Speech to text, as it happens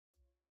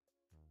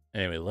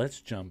Anyway,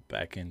 let's jump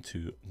back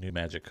into new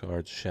magic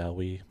cards, shall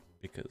we?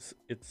 Because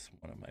it's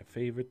one of my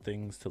favorite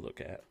things to look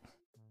at.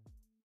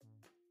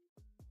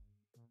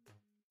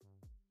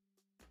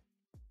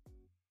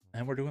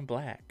 And we're doing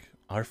black.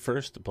 Our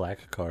first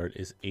black card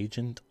is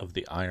Agent of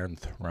the Iron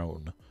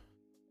Throne.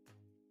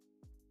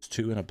 It's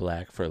 2 and a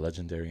black for a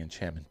legendary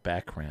enchantment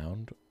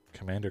background.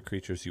 Commander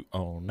creatures you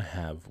own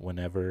have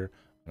whenever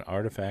an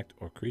artifact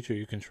or creature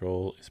you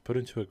control is put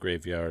into a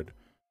graveyard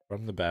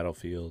from the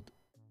battlefield,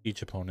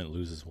 each opponent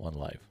loses 1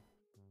 life.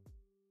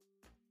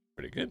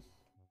 Pretty good.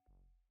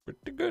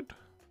 Pretty good.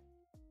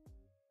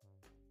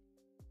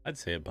 I'd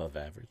say above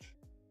average.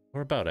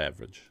 Or about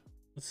average.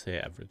 Let's say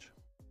average.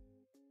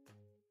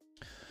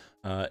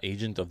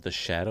 Agent of the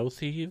Shadow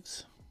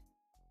Thieves.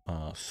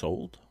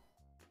 Sold.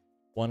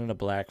 1 and a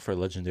black for a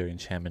legendary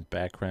enchantment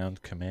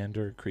background.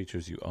 Commander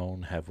creatures you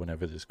own have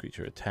whenever this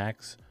creature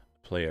attacks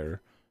a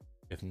player.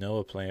 If no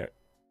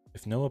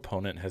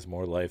opponent has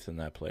more life than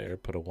that player,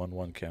 put a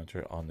 1/1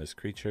 counter on this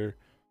creature.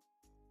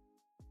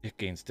 It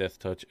gains Death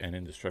Touch and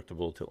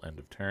Indestructible till end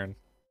of turn.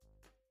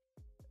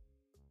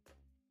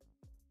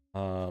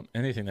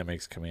 Anything that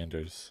makes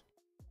commanders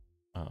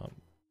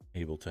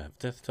able to have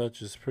Death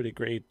Touch is pretty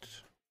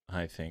great,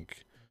 I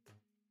think.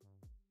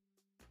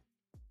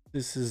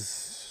 This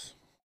is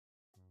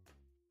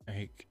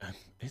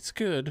it's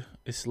good.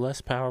 It's less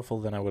powerful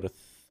than I would have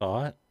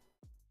thought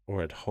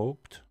or had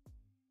hoped.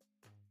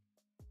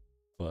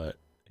 But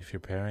if you're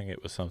pairing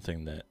it with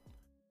something that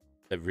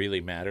really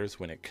matters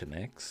when it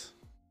connects,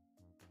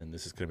 then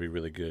this is going to be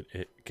really good.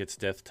 It gets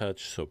Death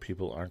Touch, so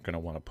people aren't going to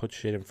want to put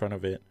shit in front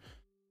of it.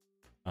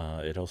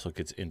 It also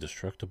gets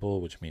Indestructible,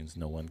 which means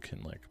no one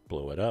can like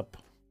blow it up.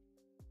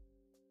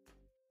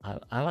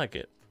 I like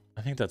it.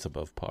 I think that's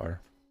above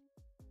par.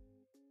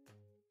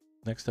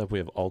 Next up, we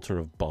have Altar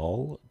of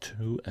Baal,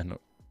 2 and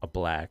a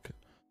black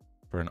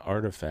for an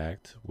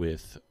artifact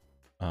with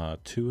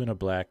 2 and a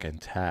black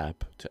and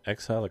tap to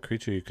exile a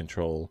creature you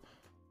control.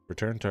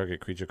 Return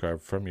target creature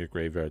card from your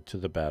graveyard to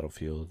the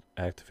battlefield.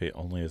 Activate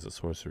only as a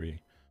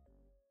sorcery.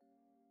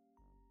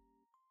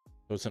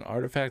 So it's an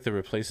artifact that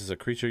replaces a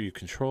creature you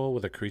control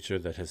with a creature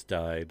that has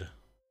died.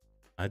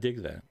 I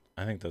dig that.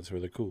 I think that's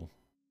really cool.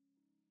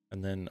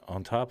 And then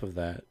on top of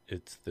that,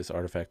 this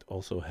artifact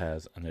also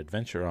has an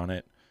adventure on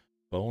it.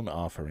 Bone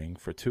Offering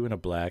for 2 and a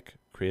black.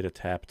 Create a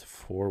tapped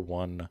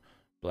 4/1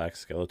 black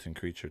skeleton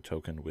creature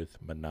token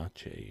with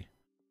Manache.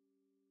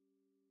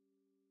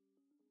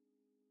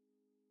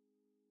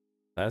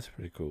 That's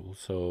pretty cool.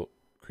 So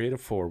create a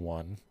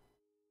 4/1.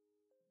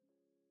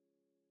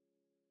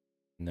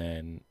 And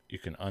then you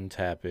can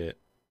untap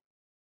it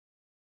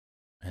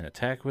and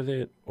attack with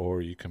it,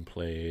 or you can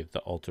play the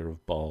Altar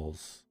of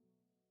Baal's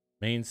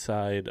main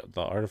side,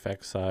 the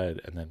artifact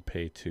side, and then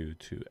pay 2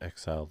 to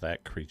exile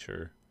that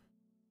creature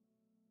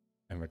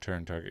and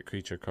return target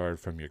creature card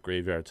from your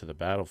graveyard to the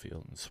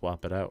battlefield and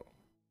swap it out.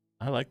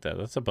 I like that.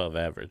 That's above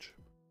average.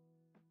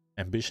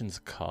 Ambition's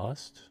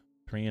Cost.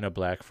 3 and a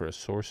black for a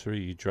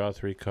sorcery. You draw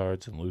 3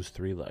 cards and lose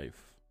 3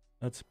 life.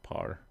 That's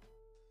par.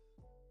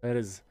 That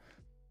is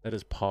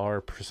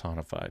par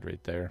personified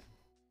right there.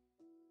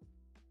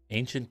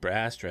 Ancient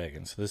Brass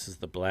Dragon. So this is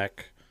the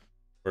black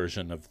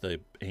version of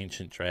the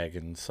Ancient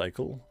Dragon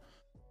cycle.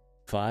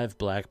 5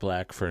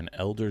 black for an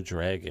Elder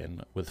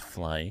Dragon with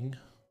flying.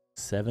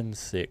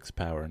 7/6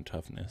 power and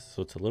toughness.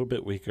 So it's a little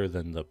bit weaker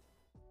than the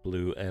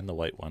blue and the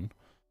white one.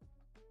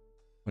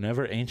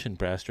 Whenever Ancient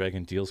Brass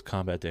Dragon deals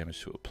combat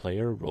damage to a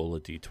player, roll a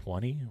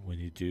d20. When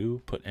you do,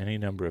 put any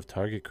number of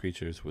target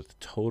creatures with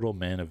total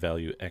mana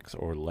value X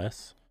or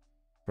less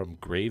from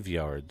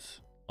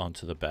graveyards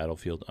onto the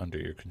battlefield under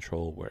your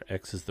control, where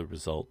X is the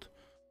result.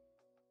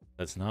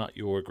 That's not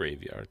your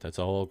graveyard. That's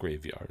all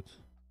graveyards.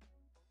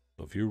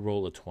 So if you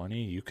roll a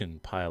 20, you can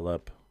pile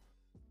up.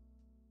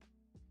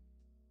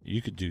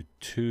 You could do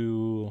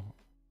 2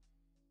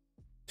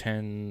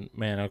 10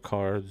 mana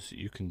cards.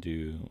 You can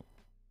do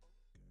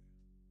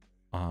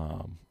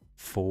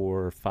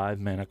 4 5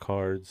 mana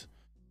cards.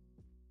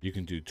 You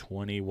can do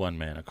 21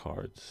 mana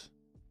cards.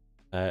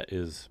 That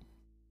is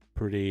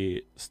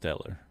pretty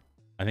stellar.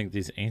 I think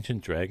these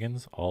Ancient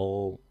Dragons,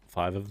 all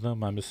 5 of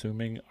them, I'm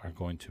assuming, are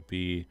going to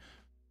be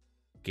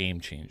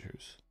game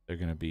changers. They're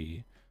going to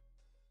be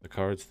the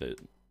cards that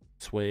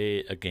sway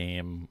a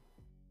game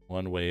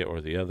one way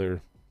or the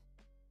other.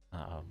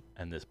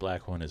 And this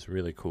black one is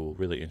really cool,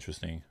 really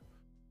interesting.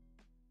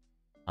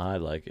 I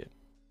like it.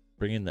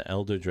 Bringing the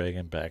Elder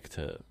Dragon back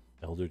to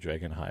Elder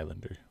Dragon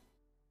Highlander.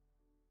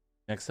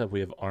 Next up, we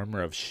have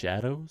Armor of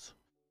Shadows.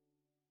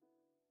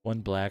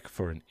 1 black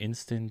for an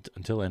instant.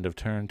 Until end of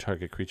turn,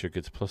 target creature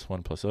gets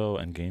 +1/+0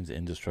 and gains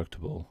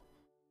Indestructible.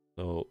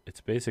 So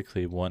it's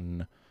basically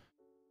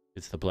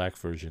it's the black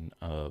version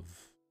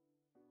of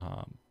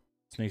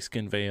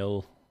Snakeskin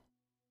Veil.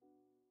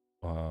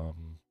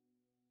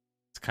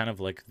 It's kind of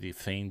like the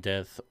Feign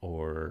Death,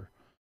 or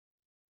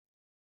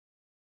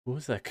what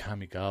was that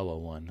Kamigawa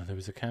one? There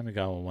was a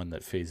Kamigawa one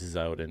that phases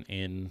out and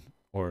in,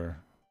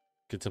 or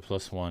gets a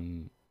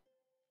 +1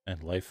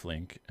 and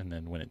lifelink, and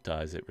then when it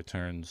dies, it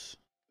returns.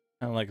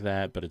 Kind of like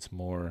that, but it's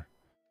more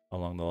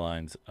along the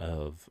lines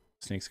of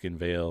Snakeskin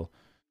Veil.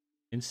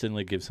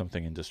 Instantly gives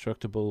something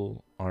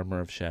indestructible. Armor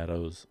of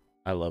Shadows.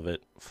 I love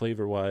it.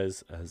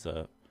 Flavor-wise, as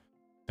a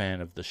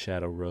fan of the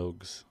Shadow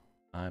Rogues,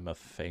 I'm a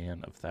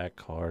fan of that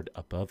card.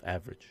 Above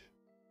average.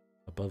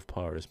 Above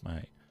par is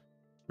my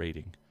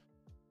rating.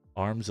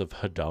 Arms of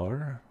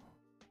Hadar.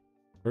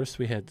 First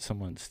we had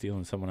someone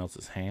stealing someone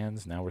else's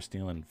hands. Now we're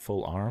stealing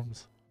full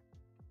arms.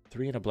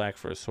 3 and a black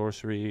for a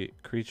sorcery.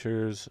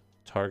 Creatures,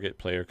 target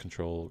player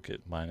control,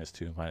 get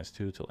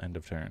 -2/-2 till end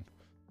of turn.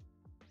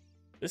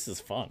 This is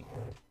fun.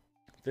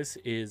 This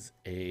is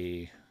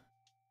a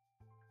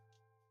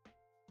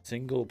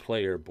single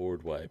player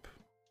board wipe,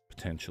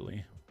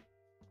 potentially.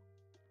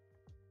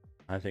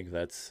 I think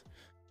that's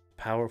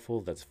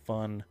powerful, that's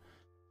fun.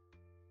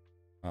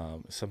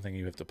 Something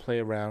you have to play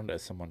around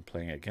as someone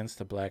playing against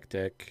a black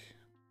deck.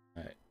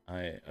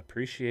 I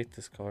appreciate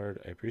this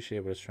card. I appreciate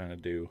what it's trying to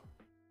do.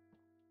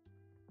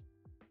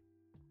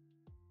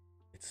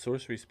 It's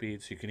sorcery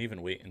speed, so you can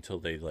even wait until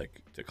they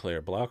like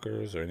declare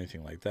blockers or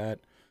anything like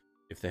that.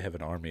 If they have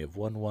an army of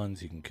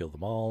 1/1s, you can kill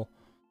them all.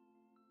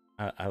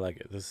 I like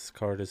it. This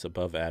card is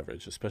above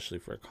average, especially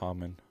for a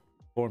common.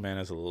 4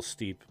 mana is a little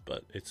steep,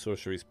 but it's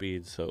sorcery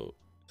speed, so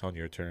it's on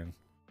your turn.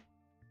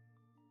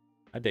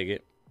 I dig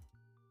it.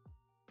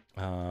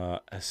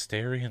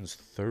 Astarion's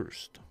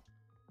Thirst.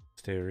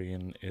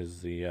 Astarion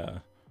is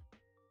the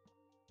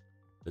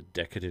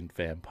decadent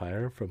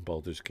vampire from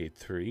Baldur's Gate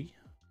 3.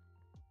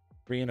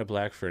 3 and a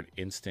black for an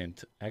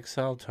instant.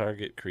 Exile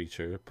target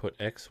creature. Put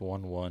X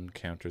 1/1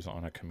 counters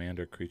on a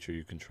commander creature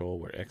you control,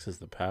 where X is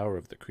the power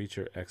of the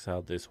creature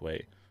exiled this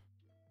way.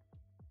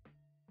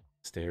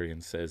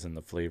 Astarion says in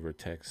the flavor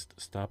text,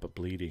 "Stop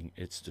bleeding,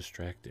 it's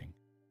distracting."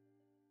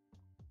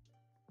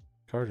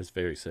 Card is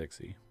very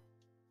sexy.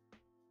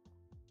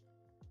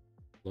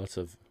 Lots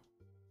of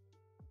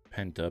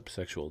pent up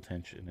sexual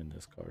tension in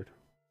this card.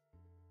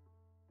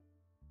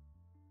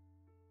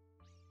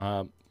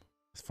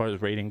 As far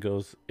as rating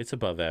goes, it's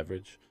above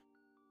average.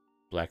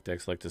 Black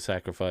decks like to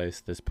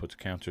sacrifice. This puts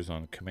counters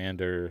on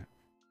commander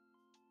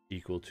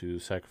equal to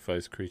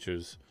sacrifice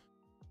creatures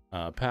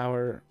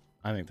power.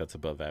 I think that's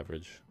above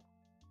average.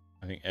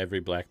 I think every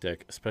black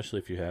deck, especially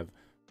if you have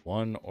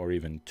 1 or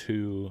even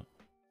 2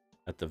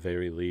 at the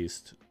very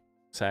least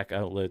sack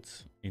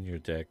outlets in your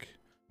deck,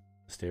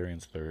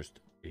 Astarion's Thirst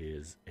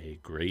is a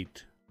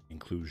great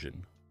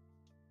inclusion.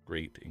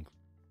 Great inclusion.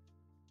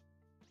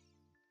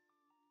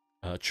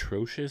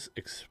 Atrocious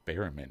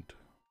Experiment.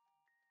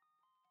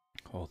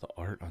 Oh, the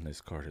art on this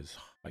card is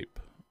hype.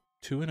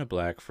 2 and a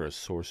black for a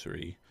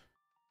sorcery.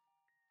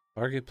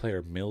 Target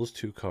player mills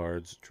 2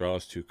 cards,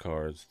 draws 2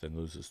 cards, then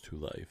loses 2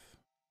 life.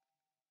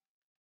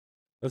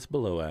 That's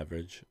below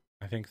average.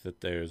 I think that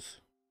there's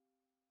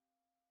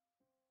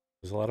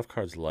a lot of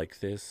cards like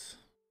this.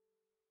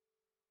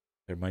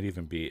 There might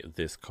even be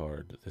this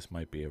card. This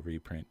might be a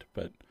reprint,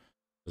 but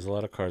there's a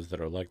lot of cards that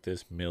are like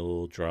this.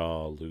 Mill,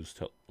 draw, lose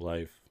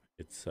life.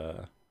 It's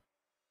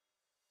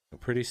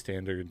pretty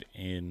standard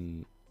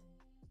in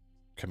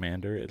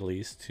Commander, at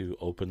least, to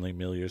openly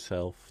mill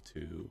yourself,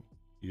 to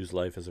use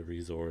life as a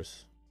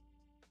resource.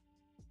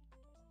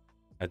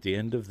 At the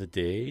end of the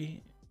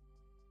day,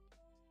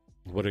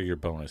 what are your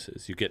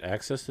bonuses? You get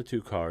access to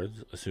 2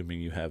 cards,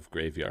 assuming you have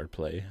graveyard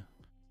play.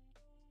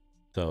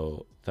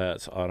 So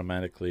that's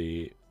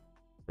automatically,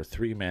 for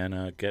 3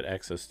 mana, get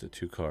access to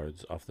 2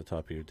 cards off the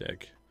top of your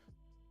deck,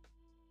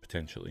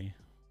 potentially.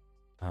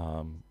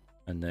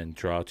 And then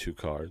draw 2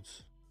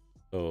 cards.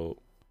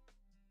 So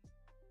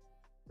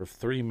for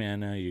 3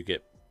 mana, you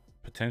get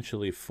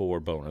potentially 4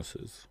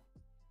 bonuses.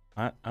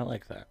 I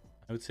like that.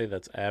 I would say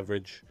that's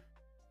average.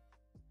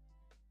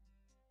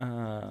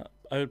 I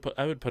would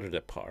put it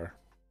at par.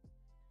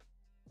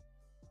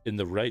 In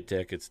the right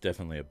deck, it's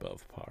definitely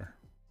above par.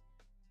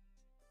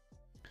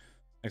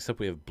 Next up,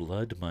 we have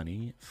Blood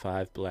Money.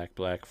 5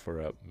 black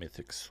for a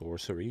mythic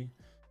sorcery.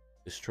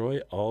 Destroy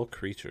all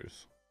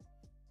creatures.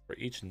 For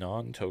each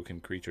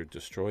non-token creature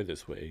destroyed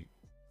this way,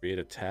 create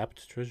a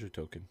tapped treasure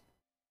token.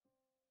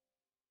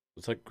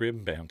 It's like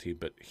Grim Bounty,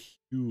 but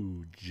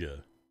huge.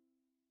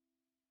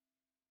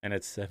 And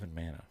it's 7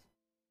 mana.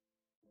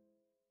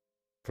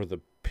 For the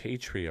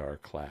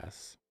Patriarch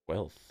class,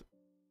 wealth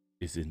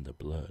is in the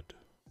blood.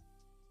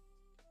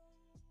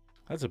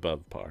 That's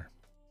above par.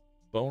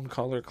 Bone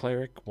Collar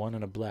Cleric, 1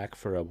 and a black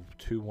for a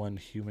 2/1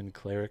 human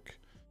cleric.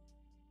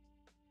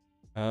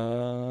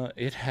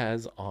 It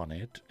has on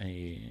it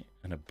an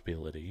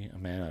ability, a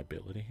mana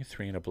ability.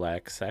 3 and a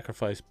black.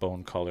 Sacrifice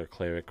Bone Collar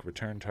Cleric.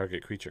 Return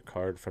target creature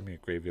card from your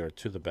graveyard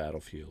to the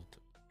battlefield.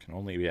 Can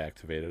only be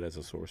activated as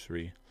a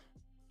sorcery.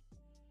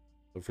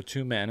 So for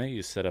 2 mana,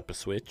 you set up a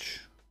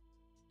switch.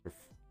 For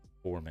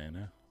 4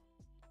 mana,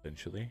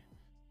 essentially.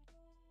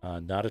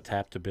 Not a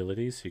tapped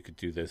ability, so you could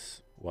do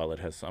this while it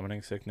has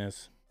Summoning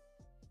Sickness.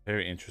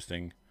 Very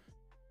interesting.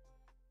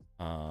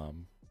 I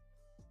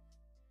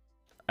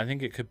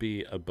think it could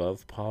be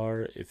above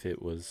par if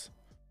it was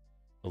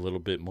a little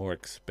bit more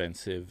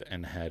expensive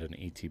and had an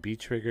ETB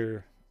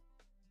trigger,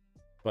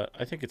 but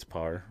I think it's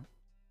par.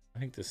 I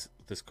think this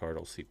card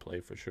will see play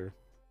for sure.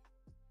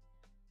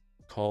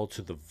 Call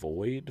to the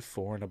Void,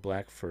 4 and a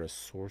black for a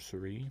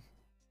sorcery.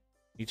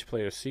 Each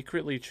player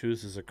secretly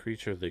chooses a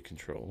creature they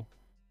control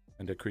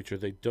and a creature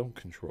they don't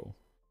control.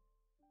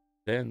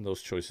 Then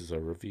those choices are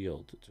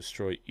revealed.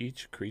 Destroy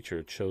each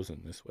creature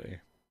chosen this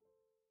way.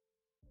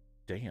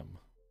 Damn.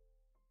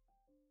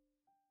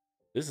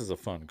 This is a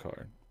fun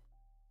card.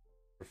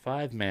 For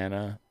 5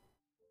 mana,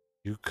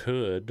 you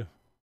could,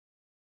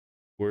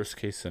 worst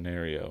case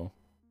scenario,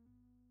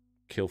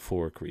 kill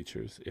 4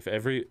 creatures. If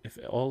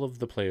all of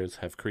the players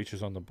have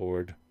creatures on the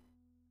board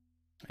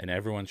and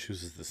everyone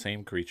chooses the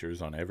same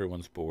creatures on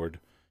everyone's board,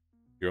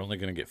 you're only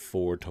going to get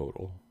 4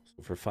 total.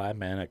 So for 5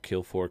 mana,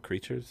 kill 4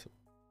 creatures.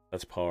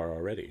 That's par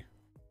already.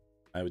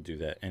 I would do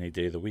that any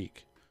day of the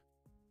week.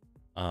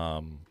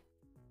 On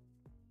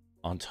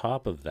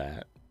top of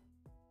that,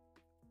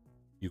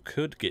 you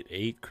could get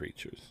 8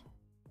 creatures.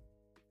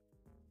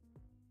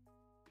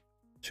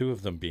 2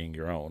 of them being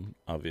your own,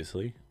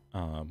 obviously,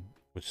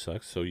 which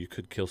sucks. So you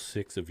could kill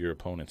 6 of your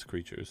opponent's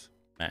creatures,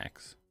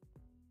 max.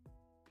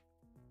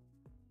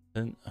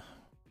 Then,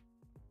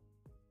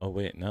 oh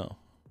wait, no.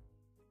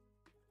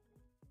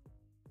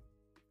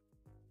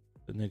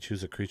 Then they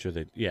choose a creature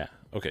they, yeah,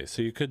 okay.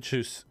 So you could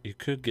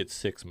get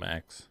 6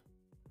 max.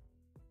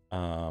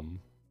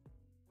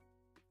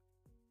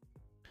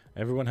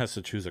 Everyone has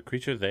to choose a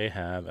creature they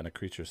have and a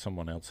creature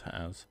someone else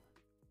has.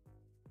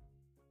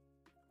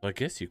 So I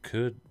guess you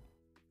could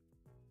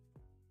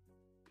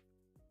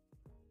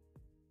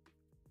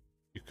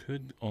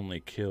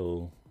only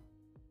kill,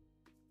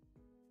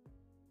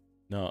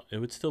 no, it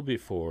would still be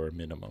 4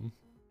 minimum.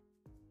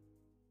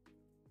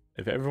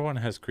 If everyone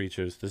has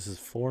creatures, this is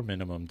 4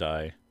 minimum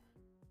die.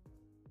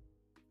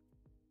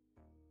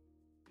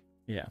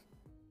 Yeah,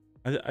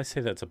 I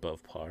say that's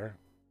above par.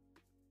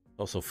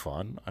 Also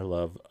fun. I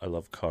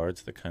love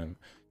cards that kind of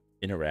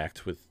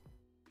interact with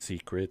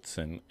secrets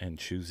and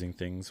choosing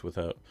things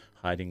without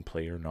hiding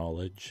player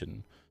knowledge,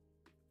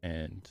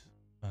 and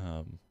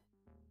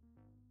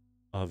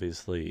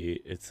obviously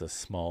it's a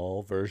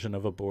small version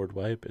of a board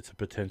wipe. It's a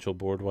potential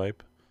board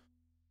wipe.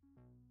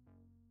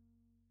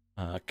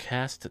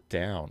 Cast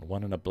down,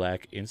 1 and a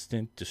black,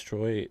 instant,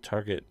 destroy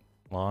target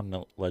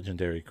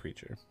non-legendary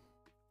creature.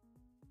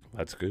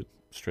 That's good.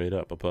 Straight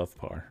up above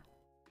par.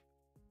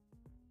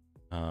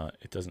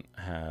 It doesn't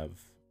have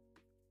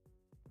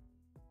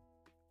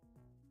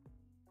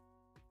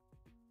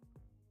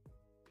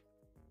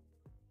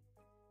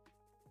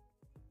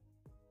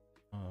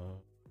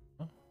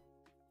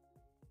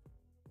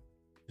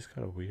just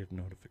got a weird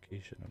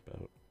notification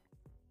about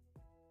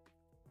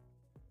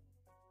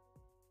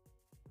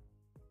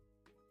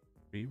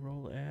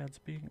reroll ads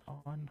being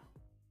on.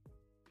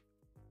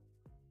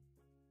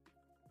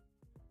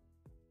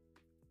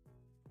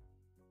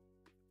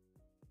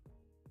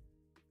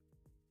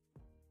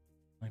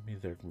 Maybe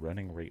they're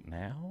running right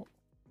now,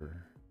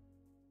 or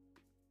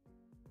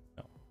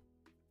no,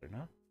 they're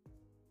not.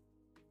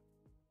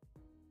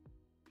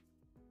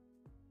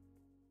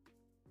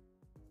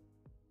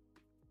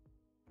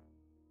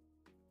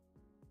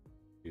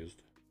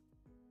 Confused.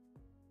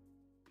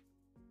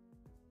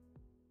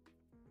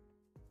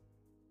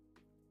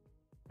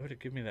 Why would it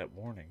give me that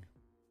warning?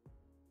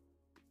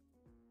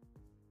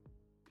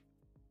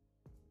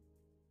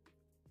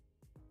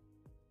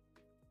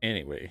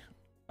 Anyway.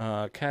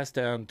 Cast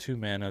down 2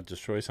 mana,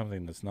 destroy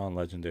something that's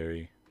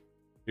non-legendary.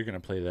 You're gonna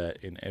play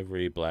that in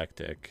every black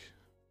deck.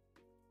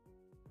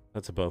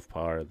 That's above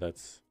par.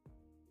 That's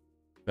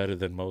better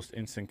than most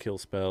instant kill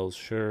spells.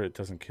 Sure, it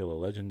doesn't kill a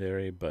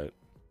legendary, but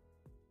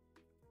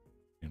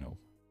you know,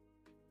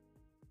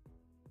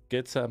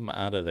 get something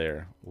out of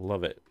there.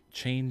 Love it.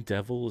 Chain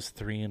Devil is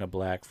 3 and a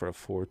black for a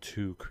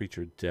 4/2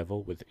 creature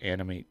devil with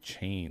animate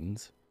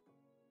chains.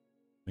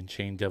 When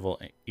Chain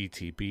Devil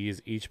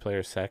ETBs, each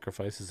player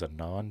sacrifices a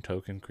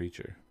non-token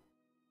creature.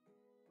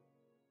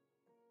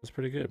 That's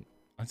pretty good.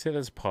 I'd say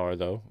that's par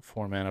though.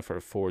 4 mana for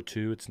a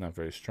 4/2. It's not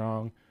very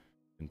strong.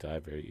 Can die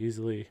very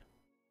easily.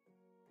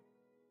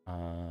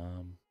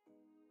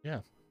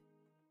 Yeah.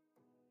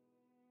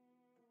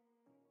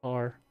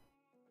 Par.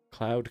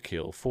 Cloud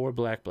Kill. 4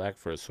 black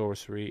for a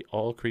sorcery.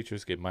 All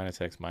creatures get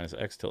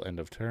 -X/-X till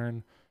end of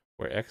turn,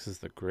 where X is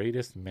the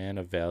greatest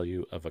mana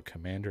value of a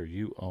commander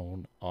you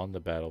own on the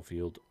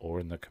battlefield or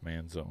in the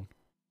command zone.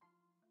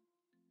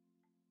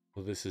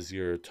 So this is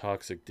your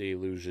Toxic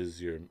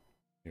Deluges, your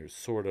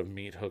Sword of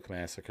Meat Hook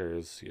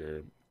Massacres,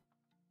 your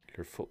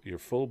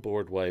full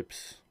board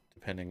wipes,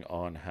 depending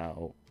on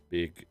how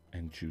big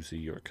and juicy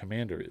your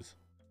commander is.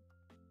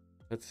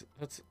 That's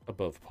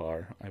above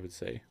par, I would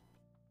say.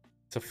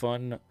 It's a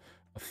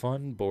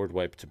fun board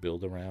wipe to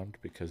build around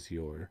because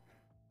you're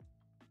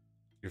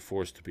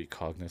forced to be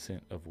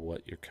cognizant of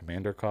what your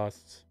commander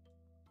costs.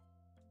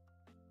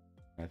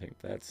 I think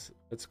that's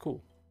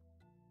cool.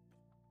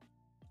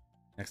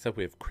 Next up,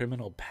 we have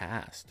Criminal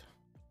Past.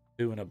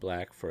 2 and a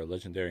black for a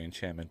legendary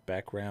enchantment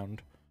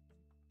background.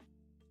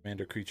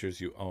 Commander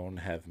creatures you own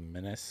have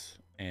menace,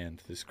 and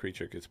this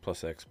creature gets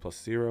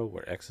 +X/+0,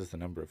 where X is the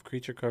number of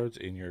creature cards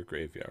in your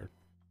graveyard.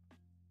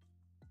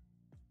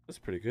 That's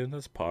pretty good.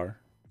 That's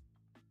par.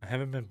 I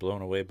haven't been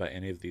blown away by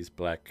any of these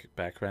black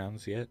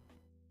backgrounds yet.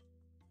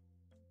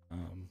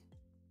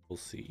 We'll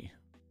see.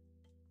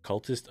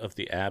 Cultist of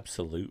the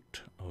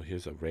Absolute. Oh,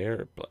 here's a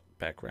rare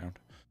background.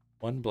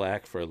 1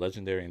 black for a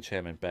legendary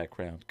enchantment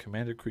background.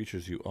 Commander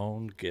creatures you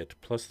own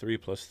get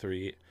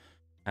 +3/+3.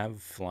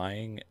 Have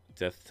flying,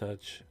 death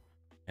touch,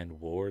 and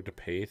ward.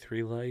 Pay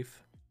 3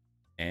 life.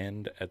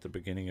 And at the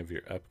beginning of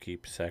your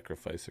upkeep,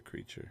 sacrifice a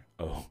creature.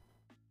 Oh,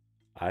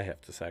 I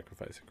have to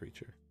sacrifice a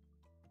creature.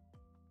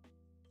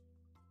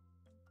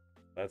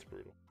 That's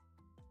brutal.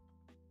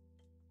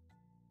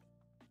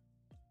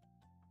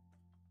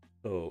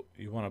 So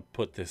you want to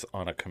put this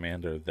on a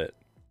commander that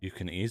you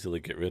can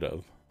easily get rid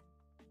of,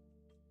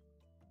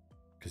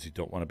 because you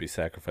don't want to be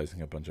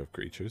sacrificing a bunch of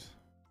creatures.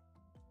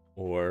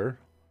 Or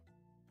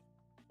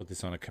put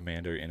this on a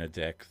commander in a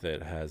deck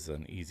that has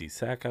an easy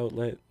sack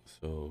outlet,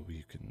 so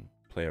you can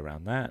play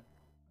around that.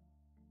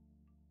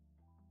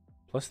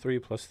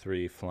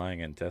 +3/+3,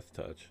 flying and death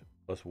touch,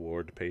 plus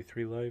ward, pay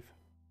 3 life.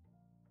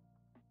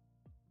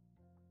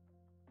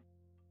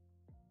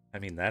 I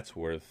mean, that's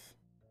worth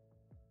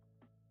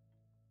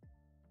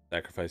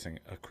sacrificing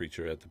a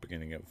creature at the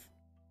beginning of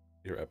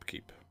your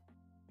upkeep.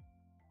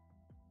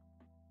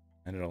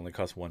 And it only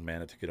costs 1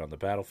 mana to get on the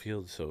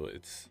battlefield, so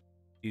it's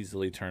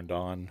easily turned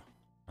on.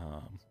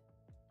 I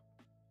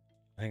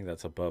think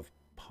that's above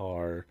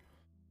par.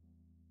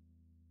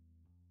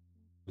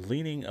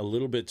 Leaning a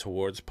little bit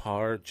towards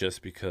par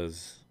just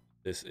because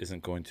this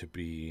isn't going to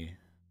be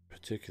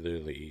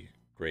particularly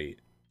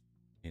great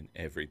in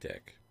every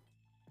deck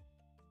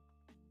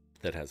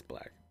that has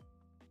black.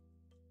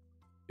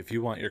 If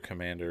you want your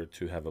commander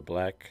to have a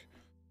black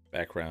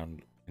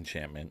background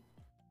enchantment,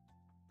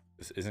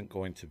 this isn't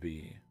going to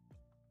be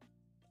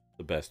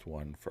the best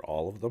one for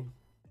all of them.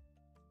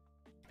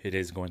 It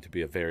is going to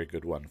be a very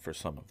good one for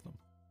some of them,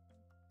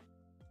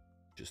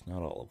 just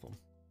not all of them.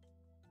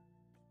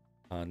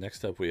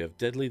 Next up, we have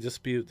Deadly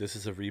Dispute. This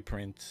is a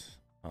reprint.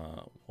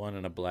 1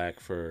 and a black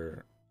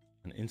for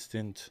an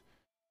instant.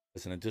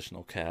 As an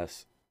additional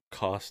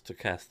cost to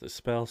cast the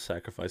spell,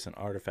 sacrifice an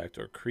artifact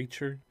or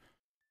creature.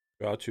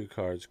 Draw 2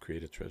 cards,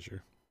 create a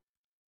treasure.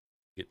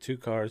 Get 2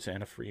 cards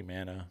and a free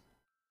mana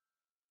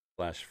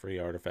 / free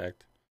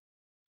artifact.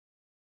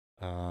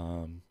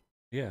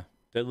 Yeah,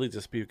 Deadly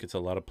Dispute gets a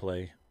lot of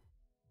play.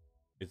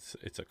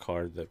 It's a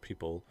card that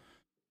people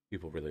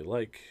really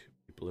like.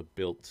 People have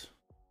built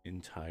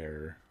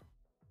entire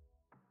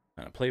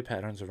kind of play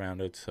patterns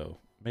around it, so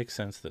it makes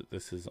sense that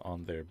this is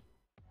on their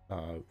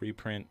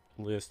reprint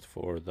list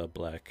for the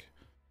black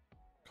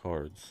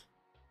cards.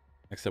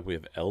 Next up, we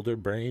have Elder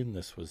Brain.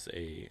 This was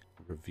a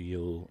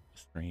reveal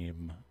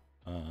stream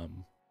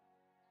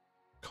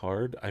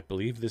card. I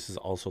believe this is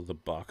also the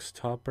box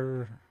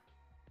topper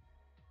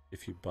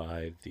if you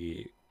buy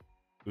the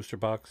booster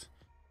box.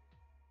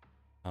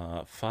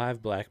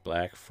 5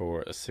 black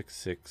for a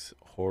 6/6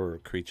 horror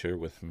creature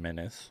with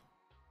menace.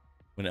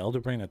 When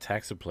Elderbrain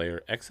attacks a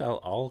player, exile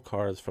all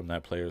cards from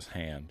that player's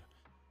hand.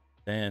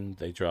 Then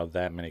they draw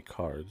that many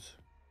cards.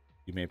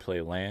 You may play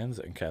lands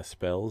and cast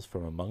spells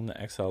from among the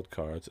exiled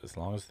cards as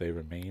long as they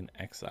remain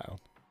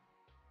exiled.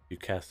 If you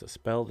cast a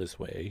spell this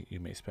way, you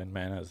may spend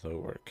mana as though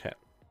it were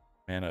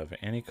mana of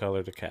any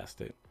color to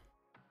cast it.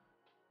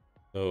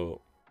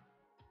 So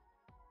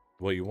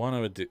what you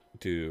want to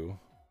do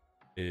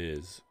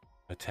is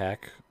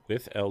attack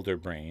with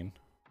Elderbrain,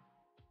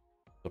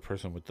 the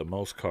person with the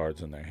most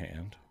cards in their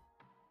hand.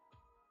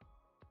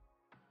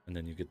 And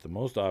then you get the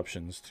most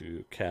options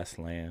to cast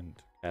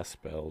land, cast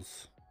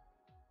spells.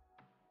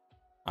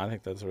 I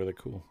think that's really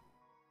cool.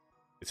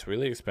 It's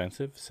really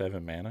expensive,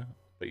 7 mana,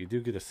 but you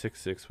do get a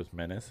 6/6 with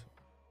menace.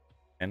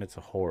 And it's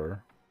a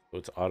horror, so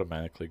it's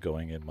automatically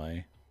going in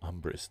my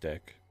Umbrus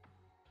deck.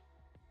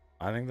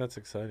 I think that's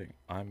exciting.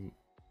 I'm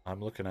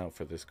looking out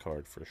for this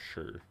card for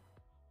sure.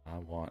 I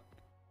want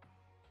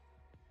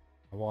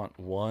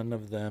one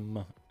of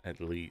them at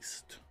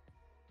least.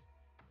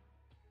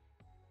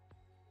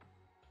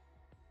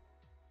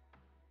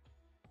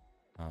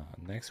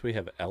 Next we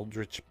have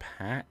Eldritch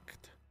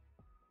Pact.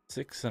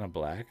 6 and a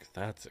black.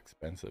 That's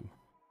expensive.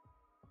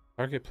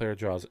 Target player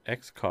draws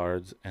X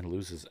cards and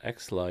loses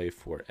X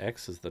life, where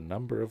X is the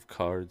number of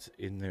cards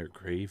in their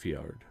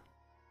graveyard.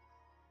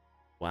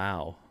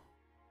 Wow.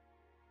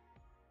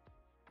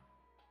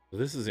 So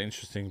this is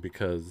interesting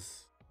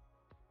because,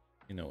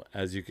 you know,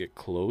 as you get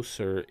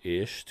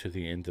closer-ish to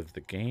the end of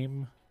the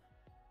game,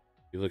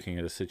 you're looking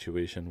at a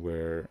situation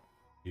where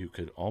you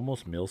could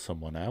almost mill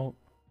someone out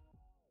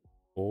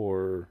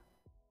or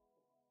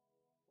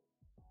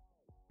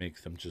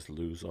make them just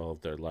lose all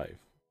of their life.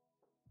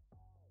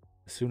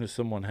 As soon as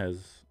someone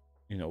has,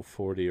 you know,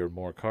 40 or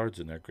more cards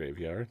in their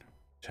graveyard,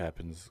 which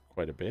happens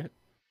quite a bit,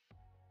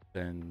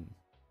 then,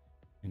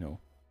 you know,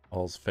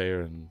 all's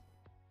fair in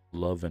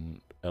love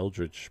and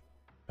Eldritch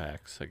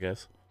packs, I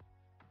guess.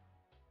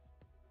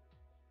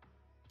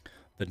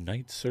 The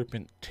Night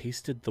Serpent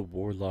tasted the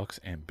Warlock's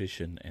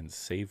ambition and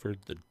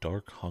savored the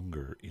dark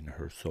hunger in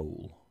her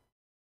soul.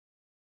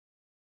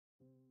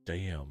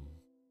 Damn.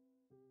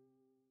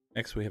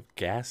 Next we have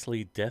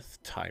Ghastly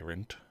Death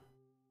Tyrant.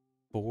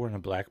 4 and a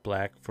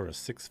black for a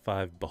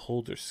 6/5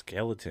 beholder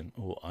skeleton.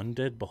 Oh,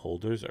 undead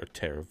beholders are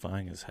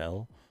terrifying as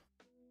hell.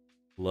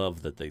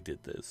 Love that they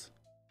did this.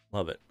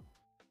 Love it.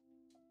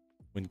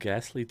 When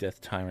Ghastly Death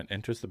Tyrant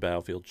enters the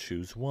battlefield,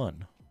 choose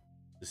 1.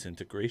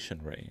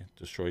 Disintegration Ray.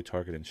 Destroy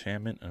target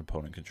enchantment and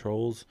opponent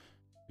controls.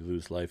 You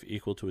lose life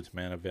equal to its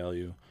mana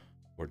value.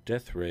 Or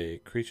Death Ray.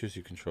 Creatures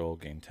you control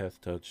gain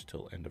Death Touch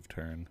till end of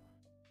turn.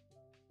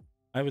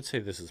 I would say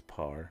this is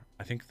par.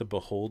 I think the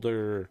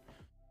Beholder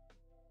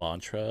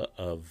mantra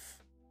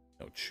of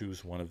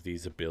choose one of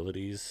these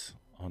abilities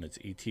on its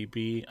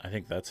ETB, I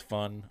think that's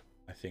fun.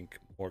 I think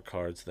more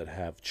cards that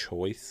have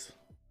choice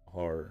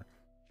are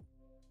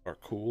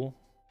cool,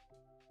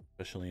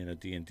 especially in a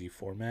D&D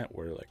format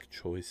where like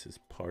choice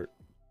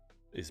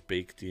is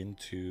baked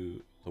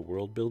into the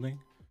world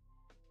building.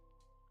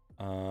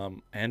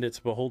 And it's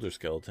a beholder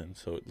skeleton,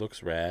 so it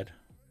looks rad,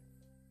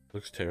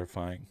 looks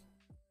terrifying.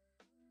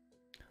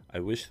 I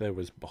wish there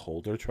was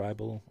beholder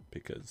tribal,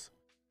 because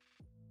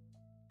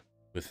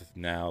with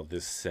now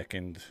this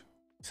second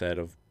set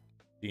of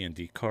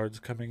D&D cards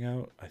coming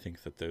out, I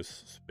think that there's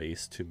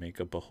space to make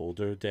a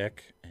beholder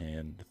deck,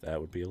 and that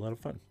would be a lot of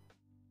fun.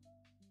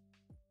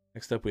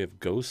 Next up we have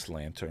Ghost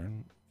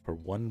Lantern. For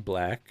 1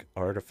 black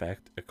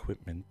artifact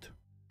equipment,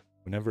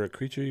 whenever a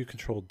creature you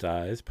control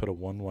dies, put a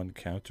 1/1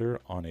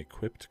 counter on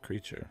equipped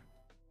creature,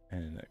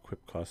 and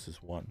equip cost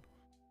is 1.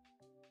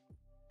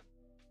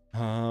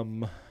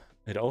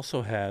 It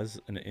also has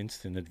an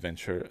instant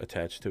adventure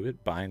attached to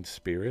it. Bind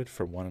Spirit.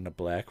 For 1 and a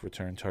black,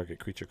 return target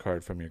creature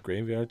card from your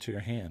graveyard to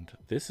your hand.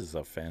 This is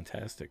a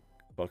fantastic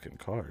fucking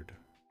card.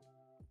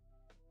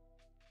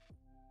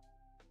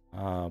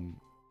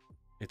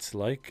 It's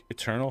like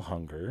Eternal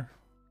Hunger.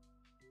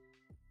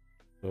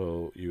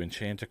 So you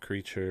enchant a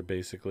creature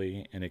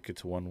basically, and it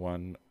gets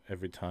 1/1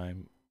 every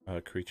time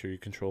a creature you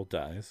control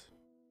dies.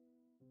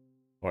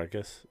 Or I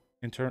guess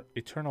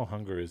Eternal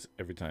Hunger is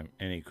every time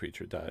any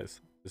creature dies.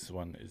 This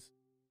one is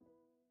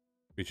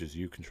creatures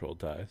you control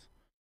dies.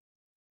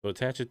 So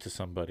attach it to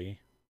somebody,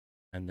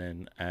 and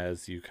then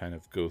as you kind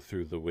of go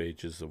through the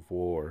wages of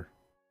war,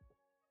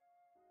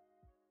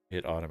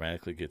 it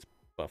automatically gets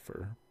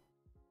buffer.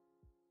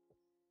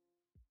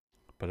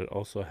 But it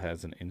also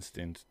has an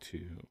instant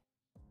to,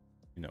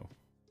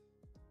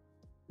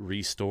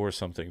 restore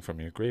something from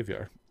your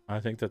graveyard.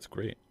 I think that's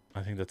great.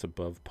 I think that's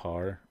above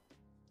par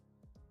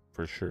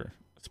for sure.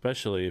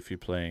 Especially if you're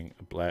playing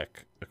a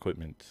black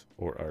equipment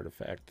or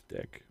artifact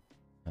deck.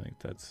 I think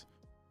that's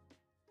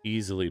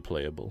easily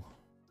playable.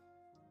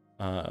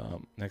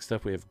 Next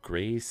up we have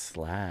Gray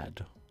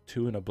Slad.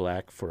 2 and a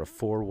black for a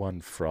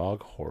 4/1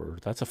 frog horror.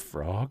 That's a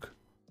frog?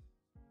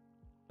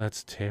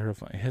 That's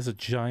terrifying. It has a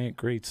giant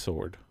great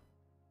sword.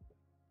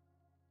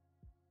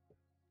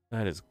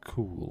 That is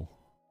cool.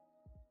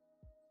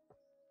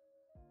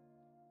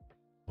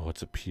 Oh,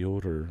 it's a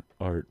Piotr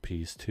art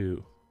piece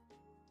too.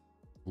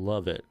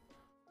 Love it.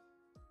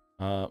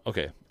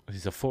 Okay.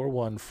 He's a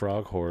 4/1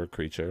 frog horror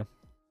creature.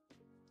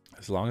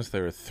 As long as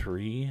there are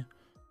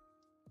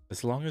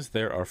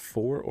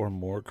 4 or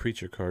more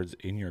creature cards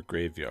in your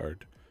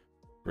graveyard,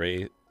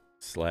 Gray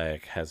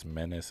Slag has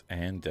Menace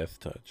and Death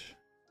Touch.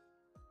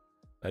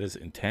 That is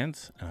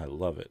intense, and I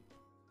love it.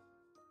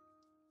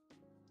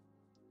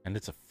 And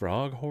it's a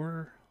frog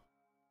horror.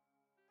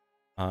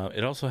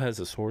 It also has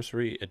a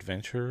sorcery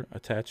adventure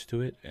attached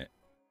to it,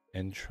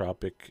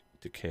 Entropic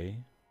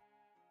Decay.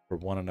 For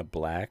 1 and a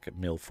black,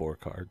 mill 4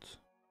 cards.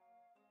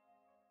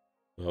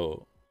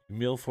 So you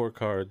mill 4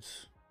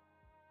 cards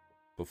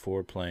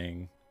before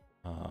playing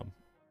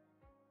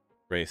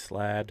Gray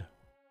Slad,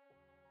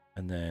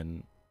 and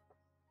then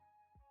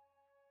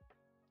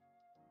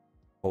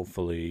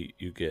hopefully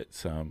you get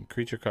some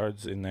creature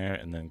cards in there,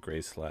 and then Gray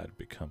Slad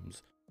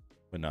becomes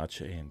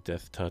Menace and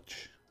Death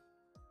Touch.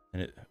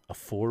 And a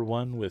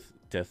 4/1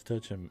 with Death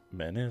Touch and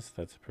Menace,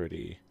 that's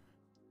pretty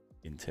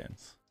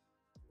intense.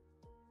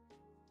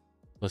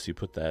 Plus you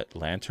put that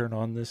lantern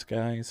on this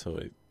guy, so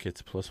it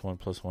gets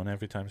 +1/+1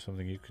 every time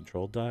something you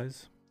control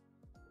dies.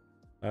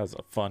 That was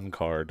a fun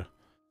card.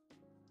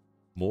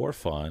 More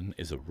fun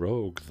is a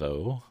rogue,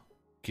 though.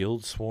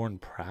 Guildsworn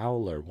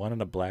Prowler. 1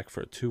 and a black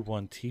for a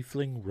 2/1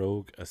 Tiefling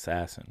Rogue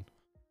Assassin.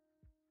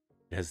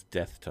 It has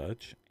Death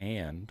Touch,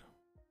 and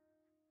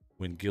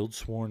when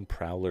Guildsworn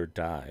Prowler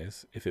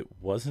dies, if it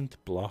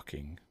wasn't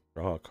blocking,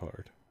 draw a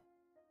card.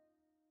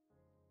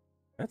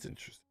 That's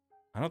interesting.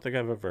 I don't think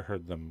I've ever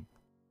heard them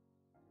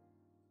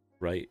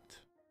write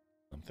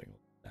something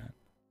like that.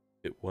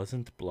 If it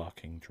wasn't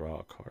blocking, draw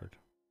a card.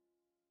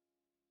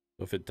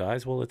 So if it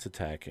dies while it's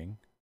attacking,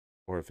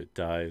 or if it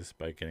dies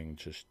by getting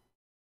just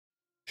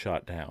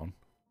shot down,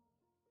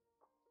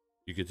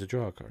 you get to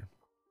draw a card.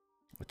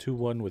 A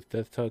 2/1 with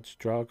Death Touch,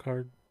 draw a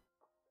card.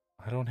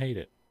 I don't hate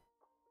it.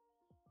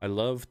 I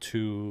love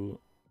 2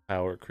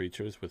 power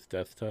creatures with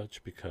Death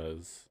Touch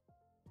because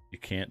you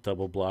can't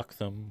double block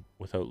them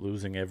without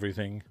losing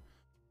everything.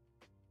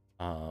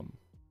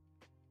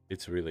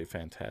 It's really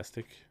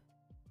fantastic.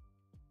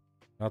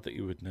 Not that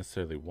you would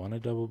necessarily want a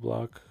double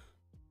block.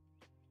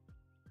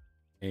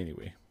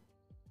 Anyway,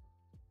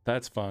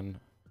 that's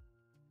fun.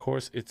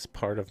 course, it's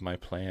part of my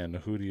plan.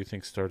 Who do you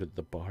think started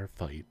the bar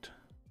fight?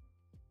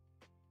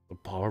 The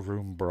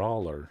barroom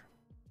brawler.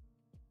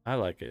 I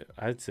like it.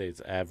 I'd say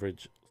it's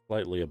average,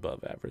 slightly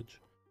above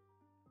average.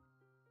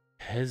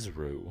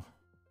 Hezru.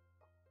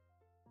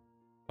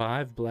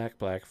 5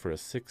 black for a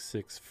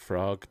 6/6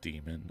 frog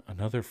demon.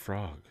 Another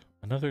frog.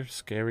 Another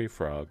scary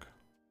frog.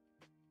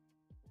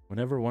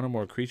 Whenever one or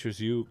more creatures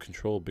you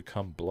control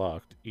become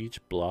blocked, each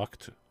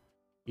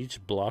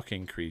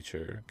blocking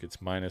creature gets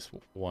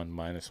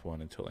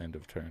 -1/-1 until end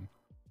of turn.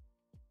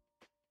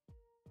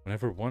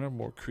 Whenever one or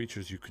more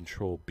creatures you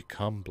control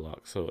become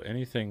blocked, so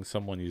anything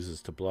someone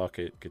uses to block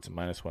it gets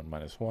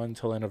 -1/-1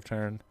 until end of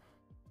turn.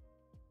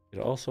 It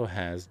also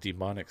has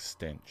Demonic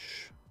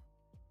Stench.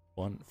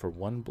 For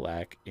 1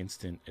 black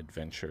instant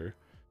adventure.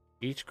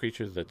 Each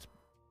creature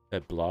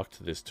that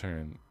blocked this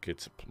turn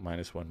gets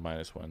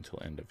 -1/-1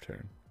 until end of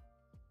turn.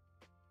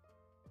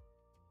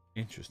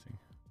 Interesting.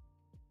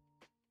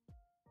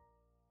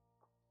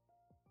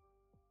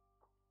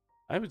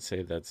 I would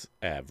say that's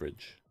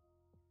average.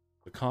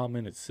 The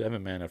common, it's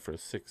 7 mana for a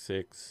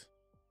 6/6.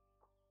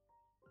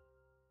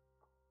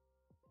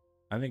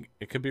 I think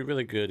it could be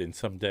really good in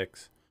some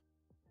decks.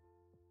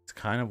 It's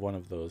kind of one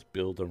of those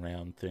build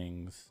around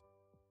things.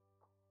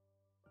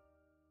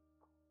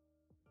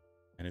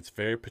 And it's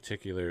very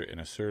particular in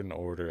a certain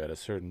order at a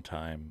certain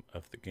time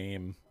of the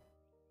game.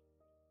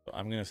 So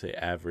I'm going to say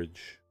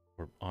average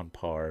or on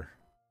par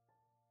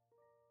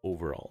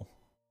overall.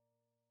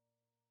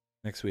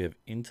 Next we have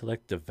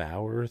Intellect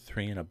Devour,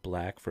 3 and a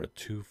black for a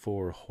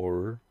 2/4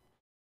 horror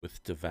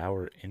with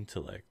Devour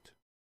Intellect.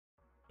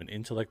 When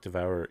Intellect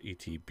Devour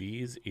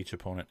ETBs, each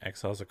opponent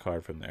exiles a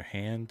card from their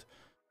hand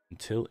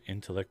until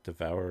Intellect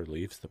Devourer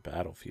leaves the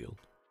battlefield.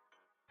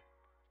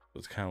 So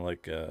it's kind of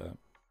like a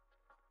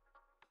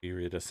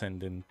Spirit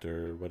Ascendant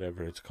or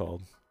whatever it's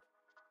called.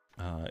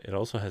 It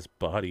also has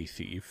Body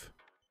Thief.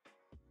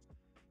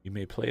 You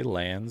may play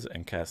lands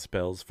and cast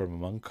spells from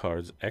among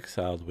cards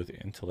exiled with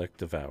Intellect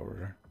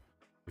Devourer.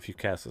 If you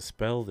cast a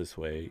spell this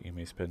way, you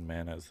may spend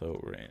mana as though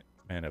it were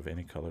mana of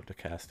any color to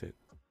cast it.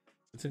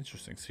 It's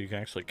interesting. So you can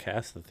actually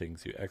cast the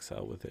things you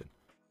exile with it.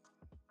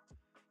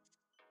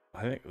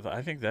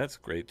 I think that's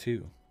great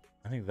too.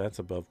 I think that's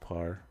above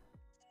par.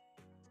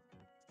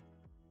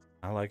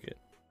 I like it.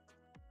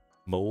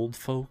 Mold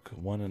Folk,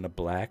 1 and a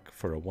black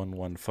for a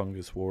 1/1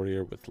 fungus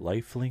warrior with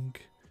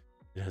lifelink.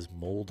 It has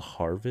Mold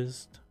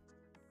Harvest.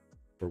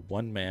 For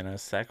 1 mana,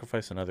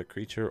 sacrifice another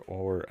creature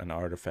or an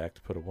artifact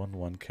to put a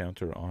 1/1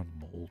 counter on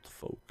Mold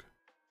Folk.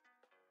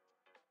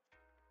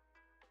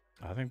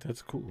 I think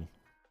that's cool.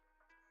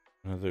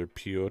 Another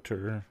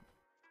Piotr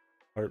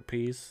art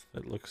piece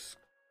that looks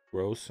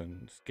gross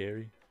and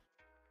scary.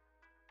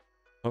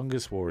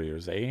 Fungus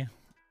Warriors, eh?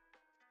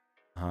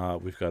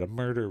 We've got a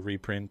Murder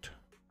reprint.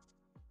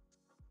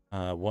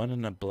 1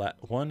 and a black,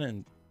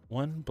 1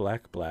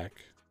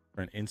 black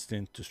for an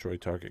instant destroy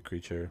target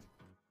creature.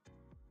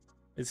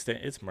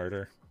 It's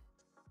Murder.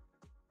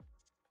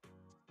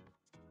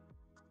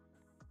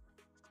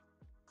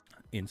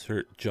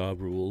 Insert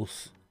job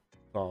rules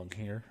song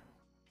here.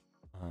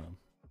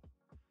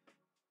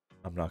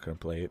 I'm not gonna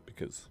play it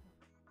because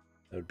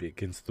that would be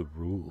against the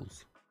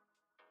rules.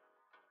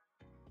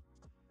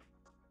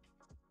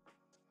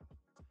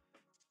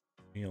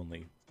 We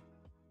only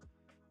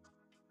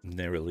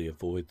narrowly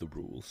avoid the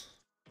rules.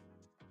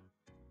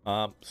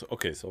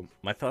 So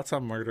my thoughts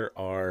on Murder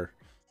are,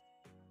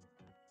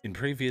 in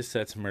previous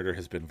sets, Murder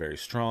has been very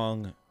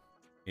strong.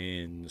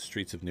 In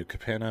Streets of New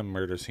Capenna,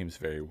 Murder seems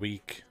very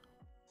weak.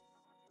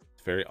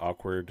 It's very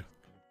awkward.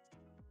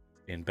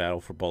 In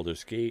Battle for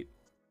Baldur's Gate,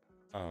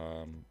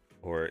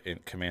 or in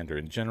Commander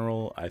in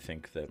general, I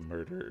think that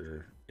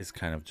Murder is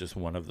kind of just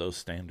one of those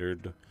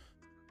standard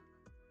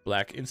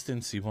black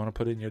instants you want to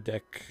put in your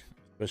deck,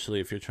 especially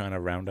if you're trying to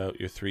round out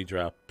your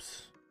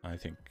 3-drops. I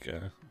think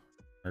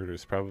Murder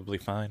is probably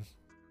fine.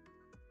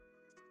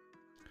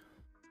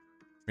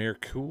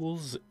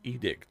 Mirkul's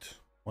Edict,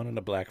 1 and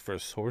a black for a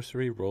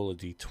sorcery, roll a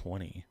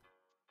d20.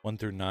 1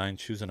 through 9,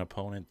 choose an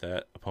opponent.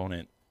 That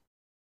opponent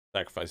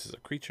sacrifices a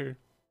creature.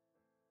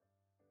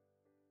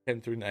 10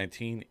 through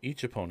 19,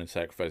 each opponent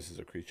sacrifices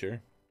a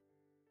creature.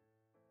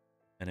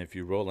 And if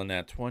you roll a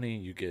nat 20,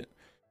 you get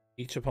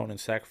each opponent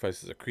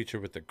sacrifices a creature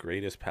with the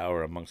greatest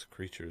power amongst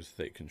creatures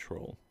they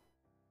control.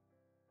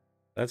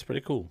 That's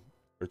pretty cool.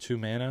 For 2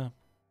 mana,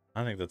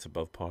 I think that's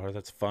above par.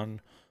 That's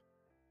fun.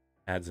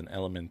 Adds an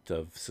element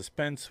of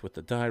suspense with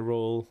the die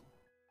roll.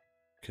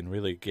 Can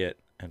really get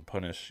and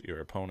punish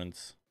your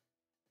opponents.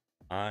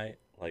 I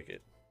like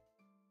it.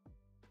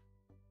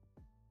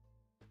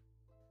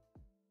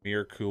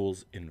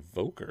 Mirkul's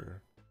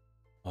Invoker.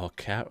 Oh,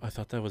 cat. I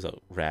thought that was a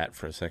rat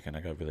for a second.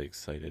 I got really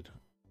excited.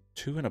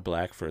 2 and a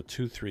black for a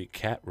 2/3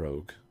 cat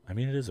rogue. I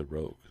mean, it is a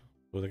rogue.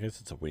 Well, I guess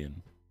it's a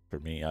win for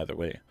me either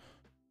way.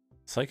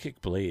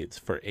 Psychic Blades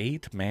for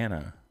 8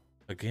 mana.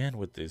 Again,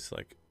 with these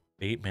like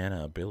 8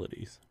 mana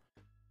abilities.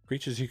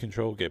 Creatures you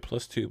control get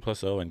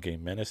 +2/+0 and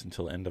gain menace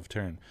until end of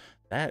turn.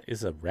 That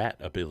is a rat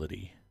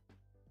ability.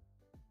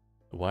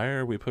 Why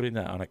are we putting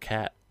that on a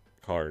cat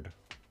card?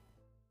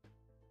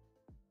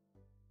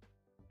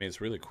 mean, it's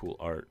really cool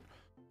art.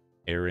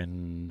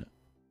 Aaron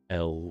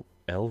L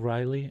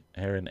Riley,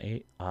 Aaron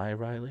I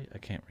Riley. I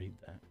can't read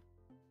that.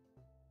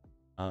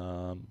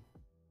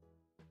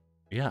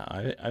 Yeah,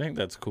 I think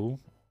that's cool.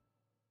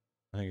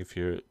 I think if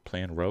you're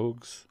playing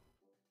rogues,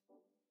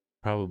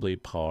 probably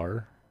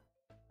par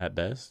at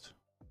best.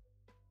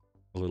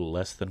 A little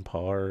less than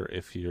par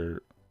if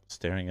you're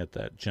staring at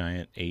that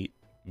giant 8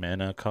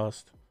 mana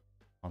cost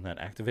on that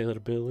activated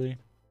ability.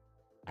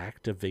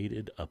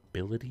 Activated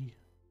ability?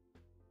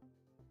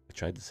 I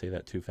tried to say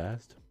that too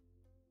fast.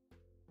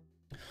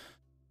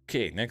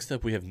 Okay, next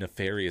up we have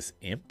Nefarious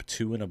Imp.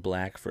 2 and a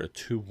black for a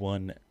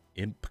 2/1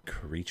 imp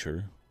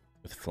creature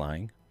with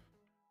flying.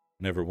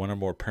 Whenever one or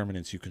more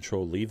permanents you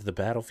control leave the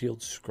battlefield,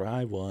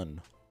 scry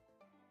 1.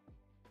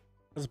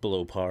 That's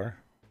below par.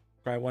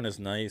 Scry 1 is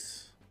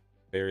nice.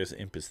 Nefarious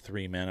Imp is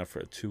 3 mana for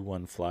a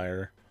 2/1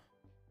 flyer.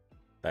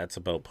 That's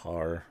about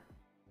par.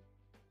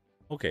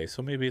 Okay,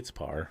 so maybe it's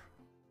par.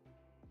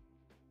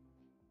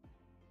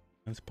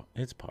 It's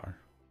par.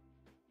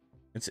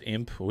 It's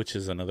Imp, which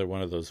is another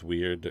one of those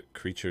weird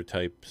creature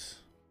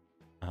types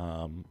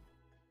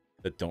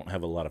that don't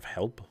have a lot of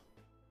help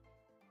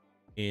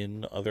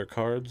in other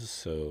cards,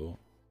 so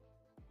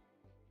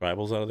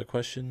Tribal's out of the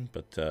question,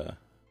 but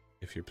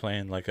if you're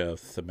playing like a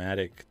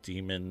thematic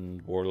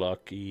demon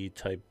warlock-y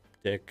type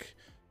deck,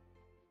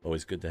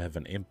 always good to have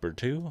an Imp or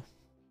two.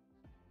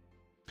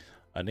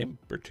 An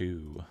Imp or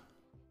two.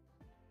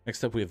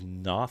 Next up we have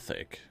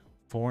Nothic.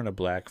 4 and a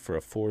black for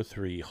a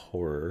 4/3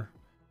 horror.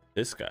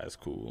 This guy's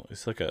cool.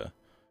 It's like a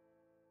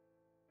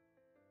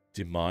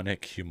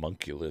demonic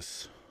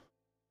homunculus.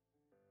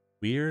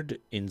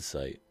 Weird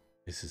Insight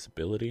is his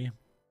ability.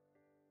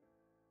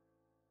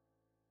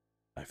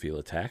 I feel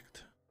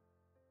attacked.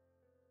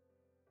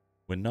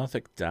 When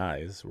Nothic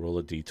dies, roll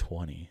a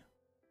d20.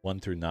 1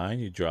 through 9,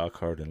 you draw a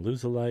card and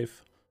lose a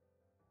life.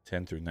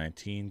 10 through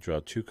 19, draw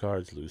 2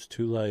 cards, lose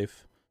 2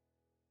 life.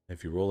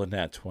 If you roll a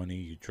nat 20,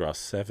 you draw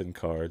 7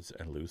 cards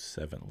and lose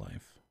 7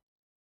 life.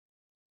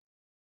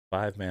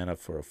 5 mana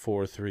for a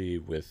 4/3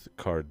 with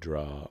card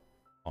draw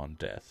on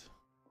death.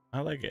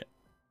 I like it.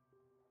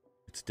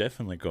 It's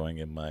definitely going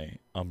in my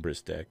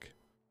Umbrus deck.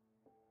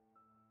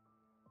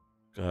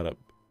 Gotta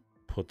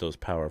put those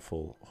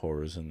powerful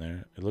horrors in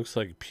there. It looks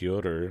like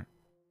Piotr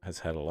has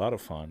had a lot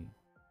of fun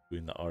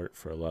doing the art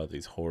for a lot of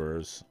these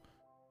horrors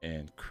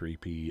and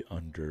creepy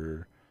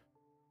under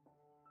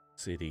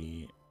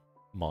city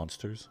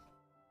monsters.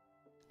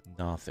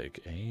 Nothic,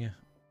 eh?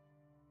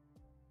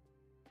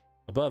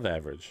 Above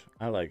average.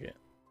 I like it.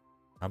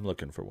 I'm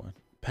looking for one.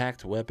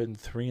 Packed Weapon,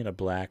 3 and a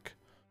black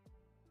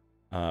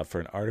for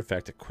an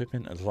artifact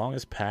equipment. As long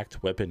as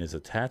Packed Weapon is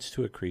attached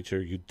to a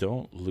creature, you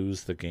don't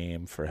lose the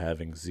game for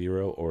having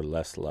 0 or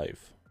less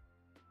life.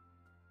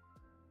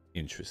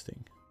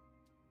 Interesting.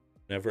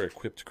 Whenever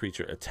equipped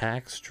creature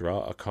attacks,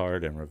 draw a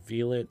card and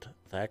reveal it.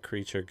 That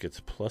creature gets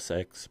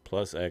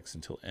 +X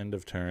until end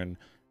of turn,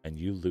 and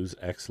you lose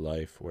X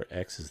life, where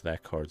X is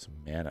that card's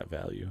mana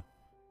value.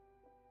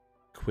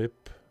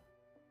 Equip.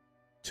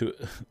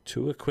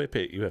 To equip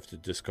it, you have to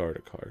discard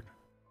a card.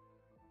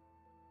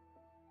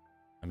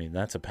 I mean,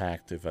 that's a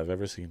pact if I've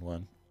ever seen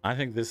one. I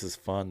think this is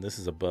fun. This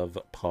is above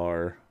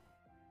par.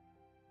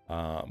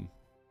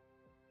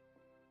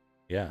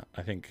 Yeah,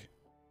 I think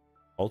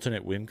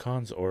alternate win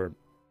cons, or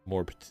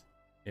more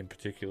in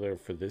particular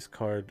for this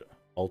card,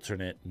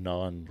 alternate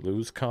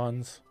non-lose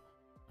cons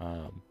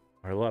are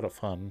a lot of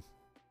fun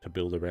to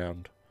build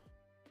around.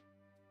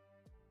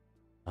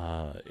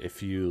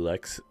 If you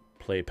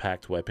play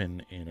Packed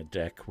Weapon in a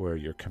deck where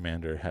your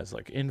commander has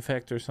like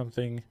Infect or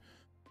something,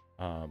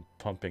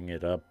 pumping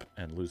it up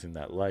and losing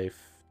that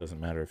life, doesn't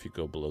matter if you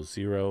go below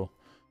 0.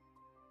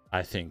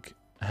 I think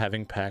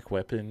having Packed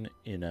Weapon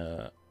in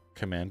a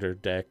commander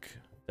deck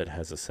that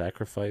has a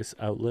sacrifice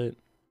outlet,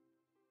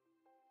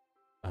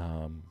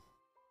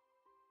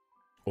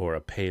 or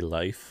a pay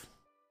life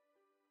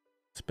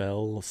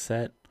spell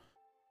set.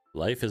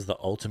 Life is the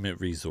ultimate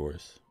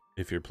resource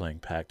if you're playing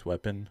Packed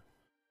Weapon,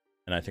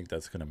 and I think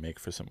that's going to make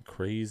for some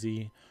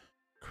crazy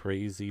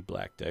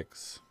black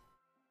decks.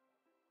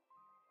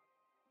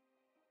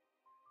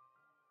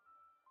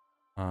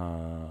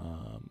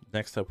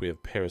 Next up we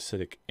have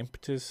Parasitic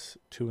Impetus,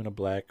 2 and a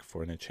black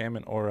for an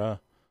enchantment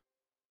aura.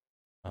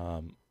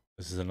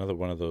 This is another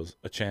one of those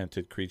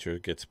enchanted creature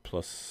gets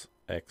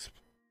 +X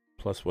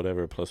plus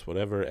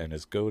whatever and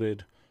is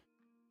goaded.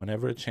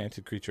 Whenever a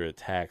enchanted creature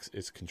attacks,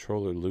 its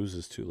controller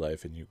loses 2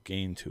 life and you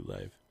gain 2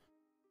 life.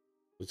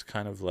 It's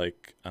kind of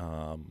like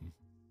I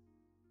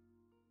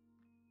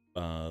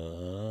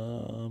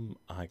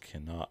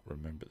cannot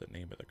remember the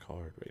name of the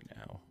card right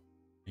now.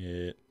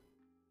 It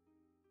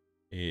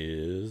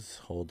is,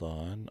 hold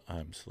on,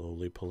 I'm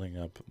slowly pulling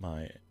up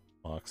my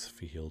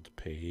Moxfield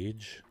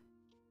page.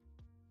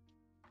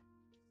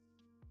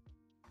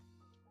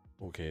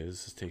 Okay,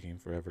 this is taking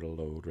forever to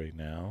load right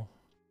now.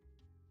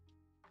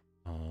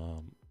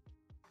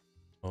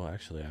 Oh,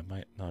 actually, I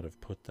might not have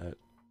put that.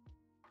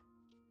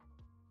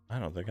 I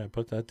don't think I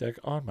put that deck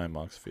on my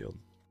Moxfield.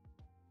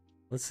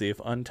 Let's see if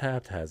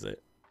Untapped has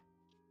it.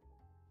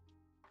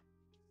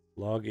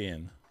 Log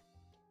in.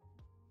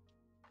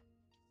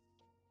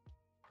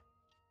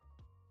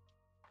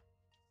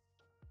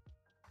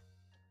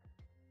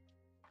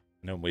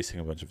 I know I'm wasting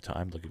a bunch of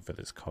time looking for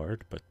this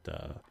card, but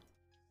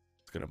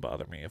it's gonna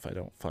bother me if I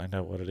don't find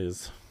out what it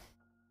is.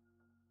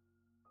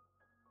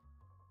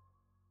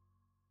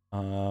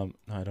 No,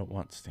 I don't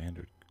want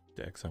standard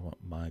decks. I want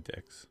my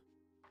decks.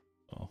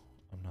 Oh,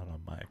 I'm not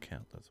on my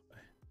account. That's why.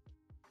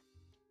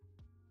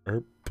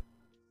 Earp.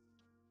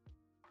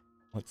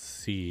 Let's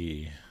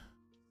see.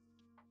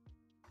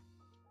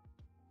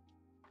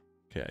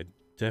 Okay, I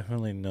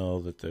definitely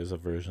know that there's a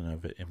version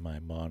of it in my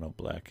mono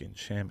black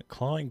enchantment.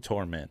 Clawing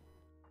Torment.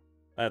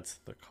 That's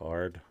the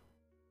card.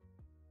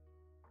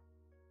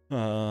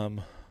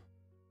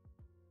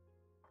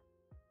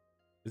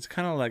 It's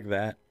kind of like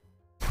that.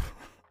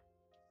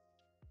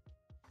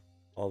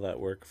 All that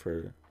work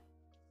for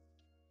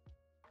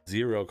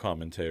zero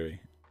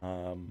commentary.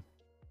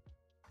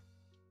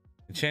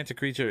 Enchant a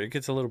creature, it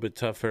gets a little bit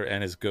tougher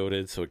and is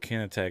goated, so it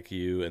can't attack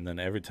you, and then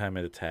every time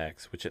it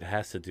attacks, which it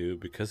has to do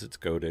because it's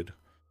goated,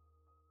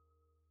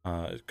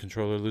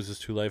 controller loses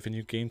 2 life and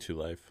you gain 2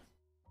 life.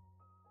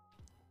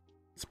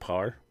 It's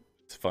par.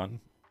 It's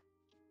fun.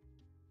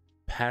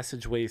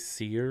 Passageway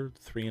Seer,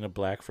 3 and a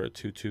black for a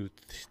 2/2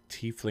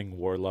 Tiefling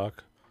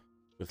Warlock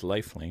with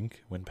lifelink.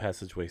 When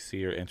Passageway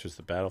Seer enters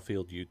the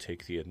battlefield, you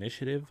take the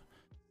initiative.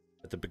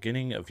 At the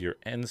beginning of your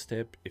end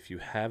step, if you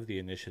have the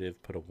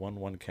initiative, put a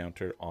 1/1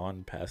 counter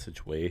on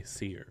Passageway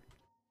Seer.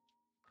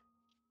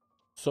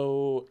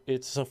 So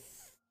it's a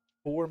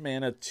 4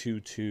 mana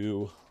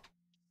 2/2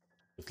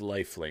 with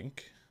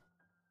lifelink.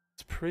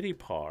 It's pretty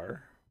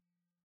par.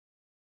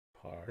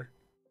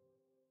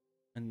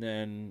 And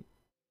then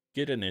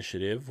get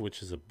initiative,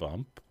 which is a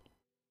bump.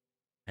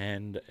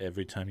 And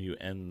every time you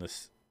end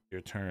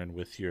your turn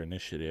with your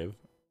initiative,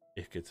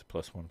 it gets a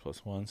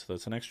 +1/+1. So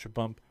that's an extra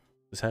bump.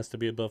 This has to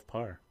be above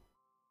par.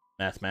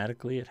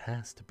 Mathematically, it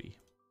has to be.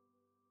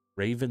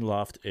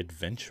 Ravenloft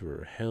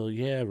Adventurer. Hell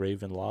yeah,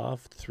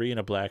 Ravenloft. 3 and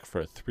a black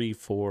for a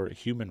 3/4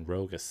 human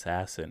rogue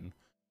assassin.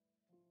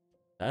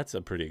 That's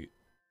a pretty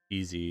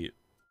easy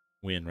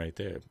win right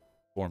there.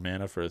 4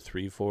 mana for a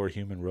 3/4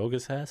 human rogue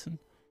assassin.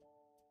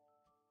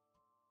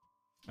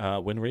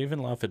 When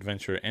Ravenloft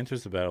Adventurer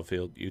enters the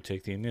battlefield, you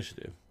take the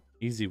initiative.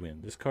 Easy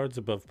win. This card's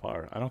above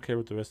par. I don't care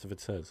what the rest of it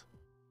says.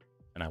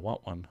 And I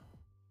want one.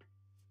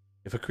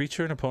 If a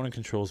creature an opponent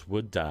controls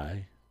would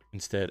die,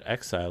 instead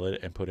exile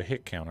it and put a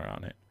hit counter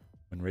on it.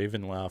 When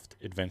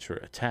Ravenloft Adventurer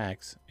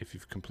attacks, if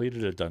you've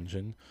completed a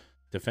dungeon,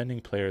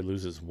 defending player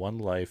loses 1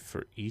 life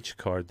for each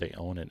card they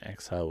own in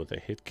exile with a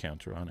hit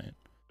counter on it.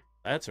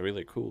 That's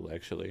really cool,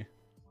 actually.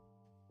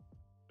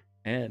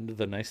 And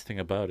the nice thing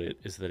about it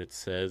is that it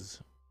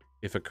says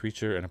if a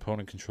creature an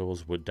opponent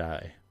controls would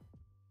die.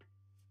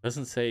 It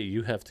doesn't say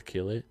you have to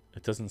kill it.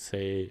 It doesn't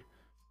say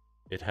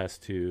it has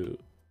to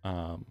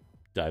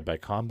die by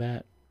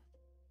combat.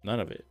 None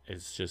of it.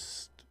 It's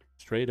just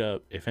straight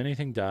up, if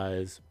anything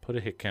dies, put a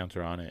hit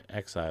counter on it,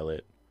 exile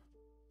it,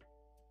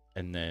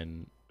 and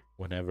then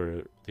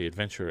whenever the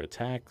adventurer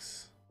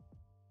attacks,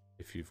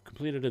 if you've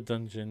completed a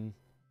dungeon,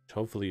 which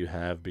hopefully you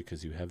have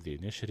because you have the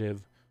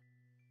initiative,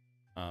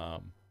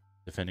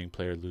 defending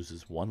player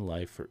loses 1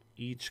 life for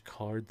each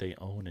card they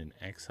own in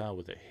exile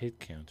with a hit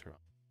counter on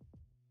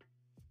it.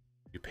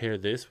 You pair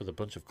this with a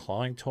bunch of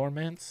Clawing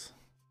Torments.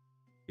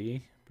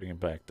 See? Bringing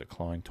back the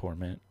Clawing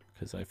Torment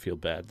because I feel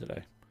bad that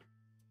I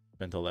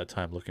spent all that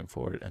time looking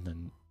for it and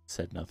then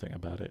said nothing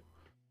about it.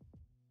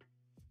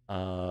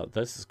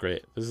 This is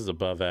great. This is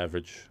above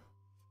average.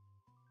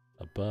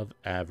 Above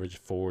average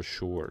for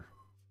sure.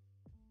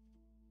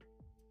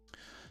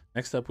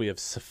 Next up we have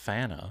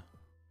Savannah.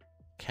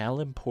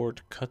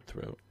 Kalimport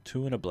Cutthroat.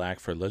 2 and a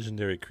black for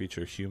legendary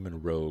creature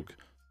human rogue.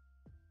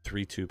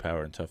 3/2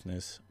 power and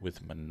toughness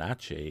with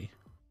Manache.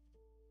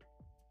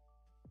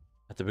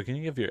 At the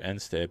beginning of your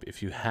end step,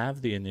 if you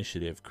have the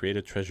initiative, create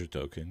a treasure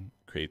token.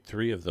 Create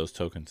 3 of those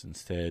tokens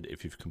instead.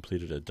 If you've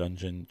completed a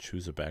dungeon,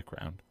 choose a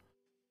background.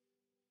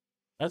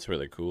 That's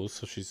really cool.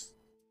 So she's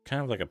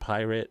kind of like a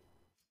pirate.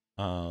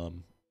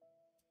 Lots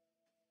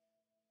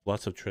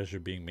of treasure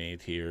being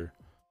made here.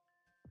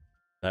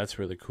 That's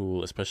really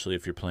cool, especially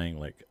if you're playing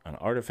like an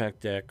artifact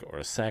deck or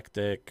a sack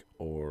deck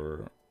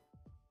or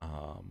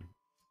a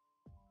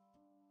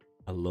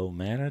low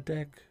mana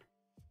deck.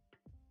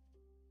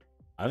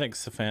 I think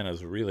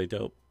Savannah's really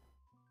dope.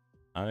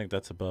 I think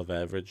that's above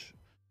average.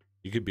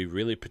 You could be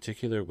really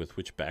particular with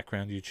which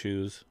background you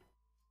choose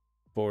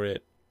for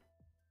it.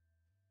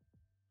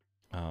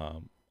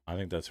 I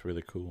think that's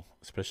really cool,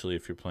 especially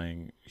if you're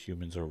playing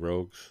humans or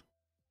rogues.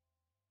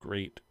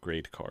 Great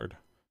card.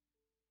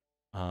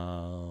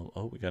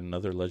 Oh, we got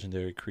another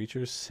legendary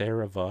creature,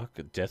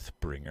 Saravok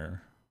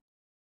Deathbringer.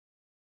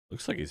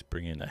 Looks like he's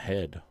bringing a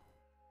head.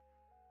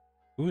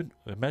 Who would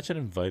imagine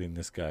inviting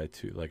this guy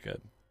to like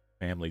a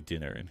family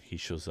dinner and he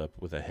shows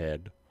up with a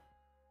head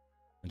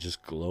and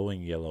just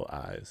glowing yellow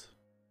eyes.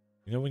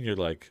 You know when your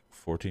like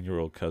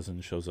 14-year-old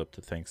cousin shows up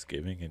to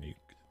Thanksgiving and you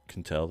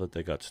can tell that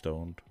they got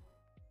stoned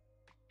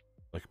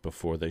like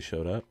before they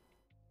showed up?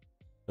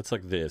 That's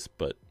like this,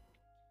 but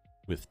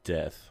with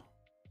death.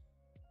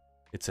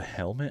 It's a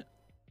helmet?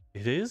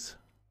 It is?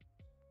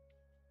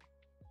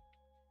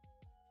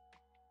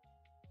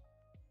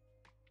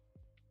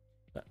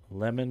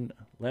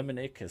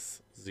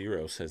 Lemonicus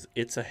Zero says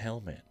it's a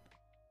helmet.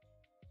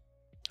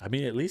 I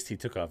mean, at least he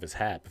took off his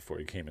hat before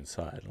he came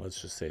inside. Let's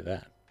just say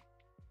that.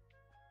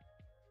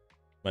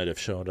 Might have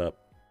shown up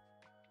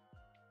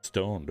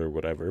stoned or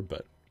whatever,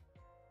 but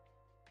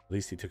at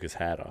least he took his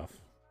hat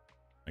off.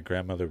 My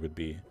grandmother would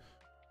be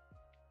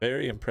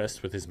very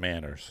impressed with his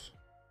manners.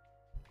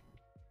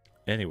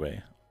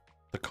 Anyway,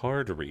 the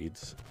card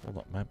reads... Hold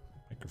on, my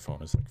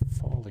microphone is like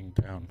falling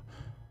down.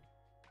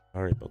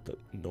 Sorry about the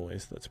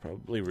noise. That's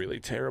probably really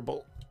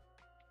terrible.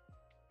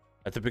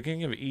 At the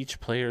beginning of each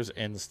player's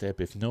end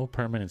step, if no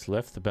permanents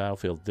left the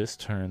battlefield this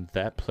turn,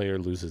 that player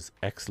loses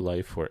X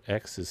life, where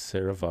X is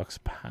Sarevok's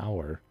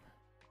power.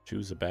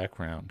 Choose a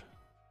background.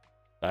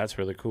 That's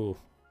really cool.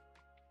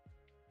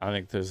 I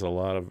think there's a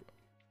lot of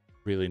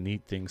really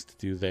neat things to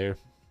do there.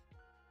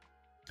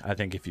 I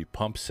think if you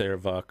pump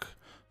Sarevok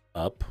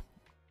up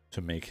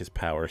to make his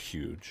power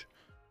huge,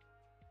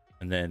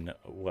 and then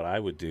what I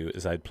would do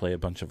is I'd play a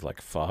bunch of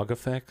like fog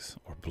effects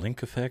or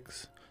blink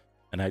effects,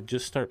 and I'd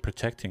just start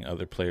protecting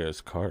other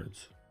players'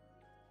 cards.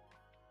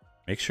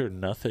 Make sure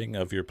nothing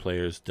of your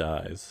players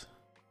dies.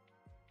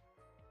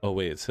 Oh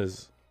wait, it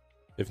says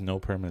if no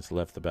permanents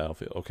left the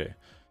battlefield. Okay,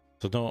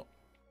 so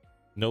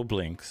no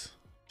blinks,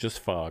 just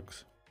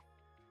fogs.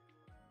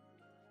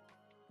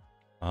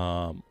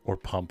 Or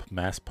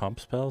mass pump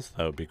spells,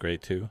 that would be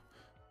great too.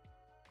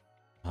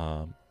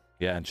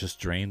 Yeah, and just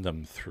drain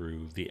them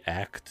through the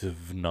act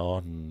of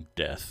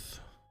non-death.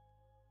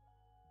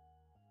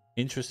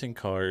 Interesting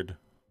card.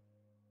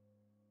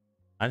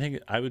 I think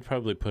I would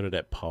probably put it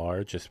at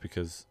par just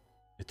because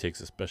it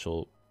takes a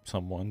special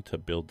someone to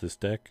build this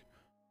deck.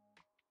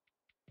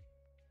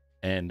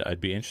 And I'd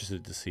be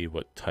interested to see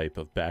what type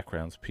of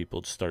backgrounds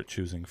people start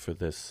choosing for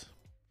this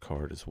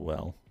card as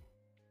well.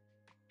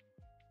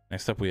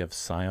 Next up we have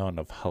Scion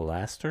of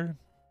Halaster.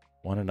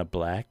 1 and a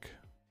black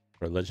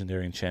for a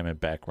legendary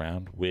enchantment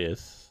background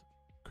with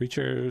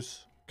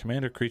creatures.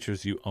 Commander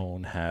creatures you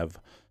own have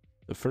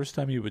the first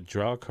time you would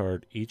draw a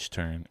card each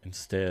turn.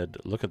 Instead,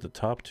 look at the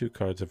top 2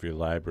 cards of your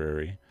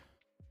library,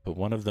 put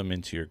one of them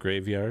into your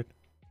graveyard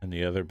and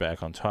the other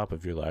back on top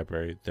of your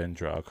library, then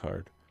draw a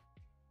card.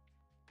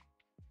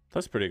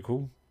 That's pretty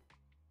cool.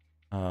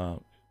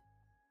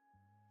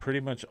 Pretty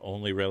much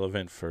only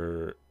relevant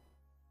for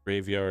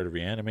graveyard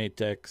reanimate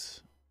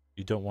decks.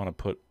 You don't want to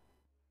put...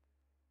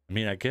 I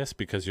mean, I guess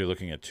because you're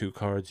looking at 2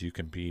 cards, you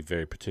can be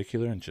very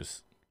particular and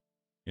just,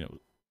 you know,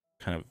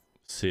 kind of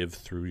sieve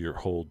through your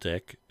whole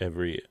deck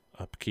every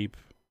upkeep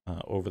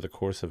over the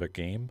course of a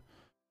game.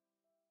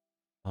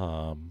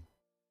 But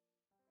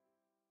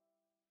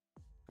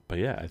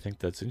yeah, I think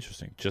that's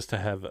interesting. Just to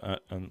have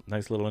a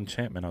nice little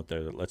enchantment out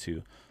there that lets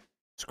you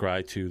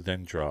scry 2,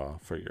 then draw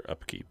for your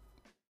upkeep.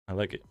 I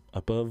like it.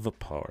 Above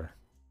par.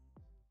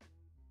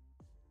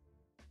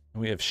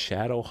 And we have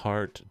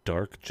Shadowheart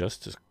Dark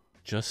Justiciar.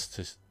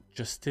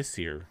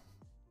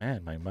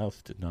 Man, my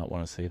mouth did not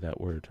want to say that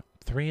word.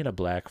 3 and a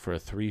black for a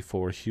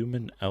 3/4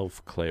 human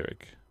elf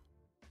cleric.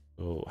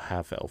 So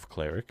half elf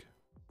cleric.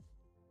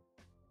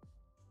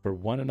 For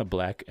 1 and a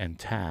black and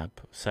tap,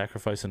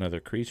 sacrifice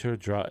another creature,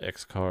 draw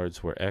X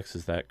cards where X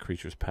is that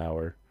creature's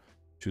power.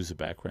 Choose a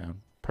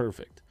background.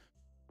 Perfect.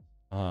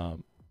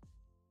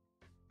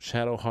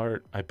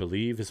 Shadowheart, I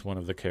believe, is one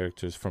of the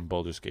characters from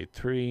Baldurs Gate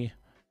 3.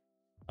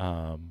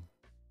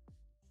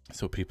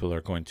 So people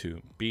are going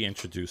to be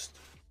introduced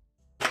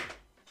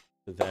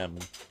to them.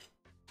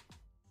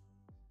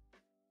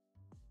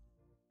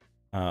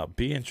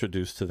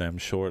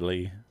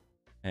 Shortly,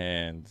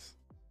 and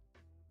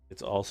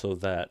it's also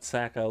that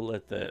sack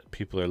outlet that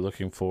people are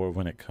looking for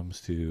when it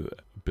comes to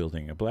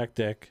building a black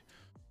deck.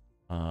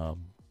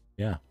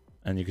 Yeah,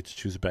 and you get to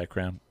choose a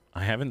background.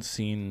 I haven't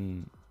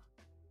seen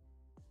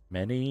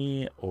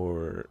many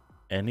or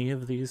any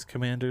of these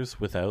commanders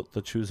without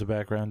the choose a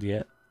background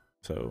yet,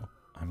 so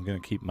I'm gonna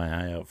keep my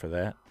eye out for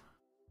that.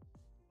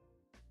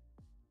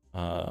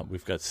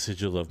 We've got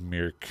Sigil of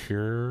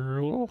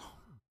Miracle.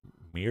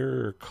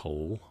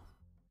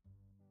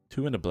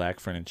 2 and a black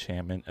for an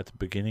enchantment. At the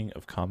beginning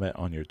of combat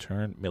on your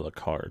turn, mill a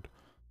card.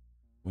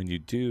 When you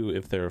do,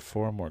 if there are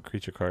 4 or more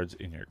creature cards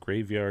in your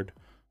graveyard,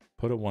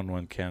 put a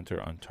 1/1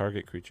 counter on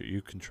target creature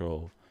you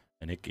control,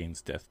 and it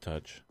gains Death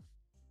Touch.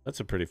 That's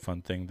a pretty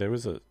fun thing. There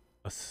was a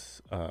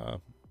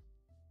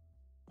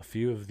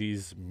few of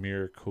these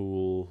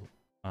Miracle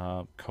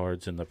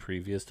cards in the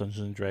previous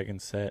Dungeons and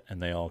Dragons set,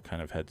 and they all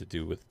kind of had to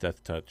do with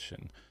Death Touch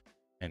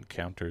and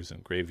counters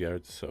and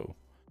graveyards. So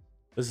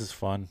this is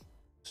fun.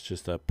 It's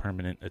just a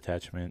permanent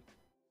attachment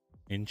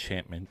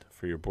enchantment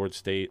for your board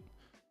state,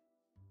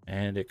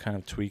 and it kind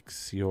of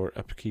tweaks your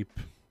upkeep,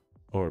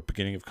 or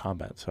beginning of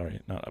combat,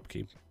 sorry, not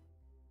upkeep,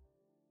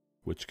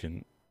 which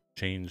can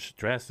change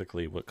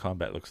drastically what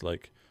combat looks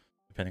like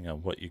depending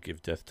on what you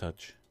give Death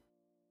Touch.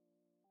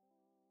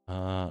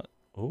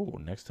 Oh,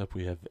 next up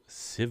we have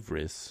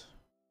Sivris,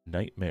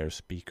 Nightmare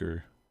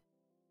Speaker.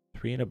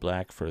 3 and a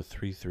black for a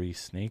 3/3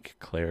 Snake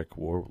Cleric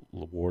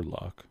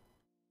Warlock.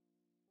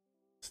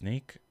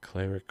 Snake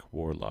Cleric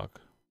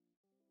Warlock.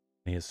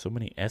 He has so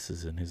many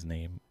S's in his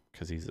name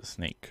because he's a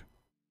snake.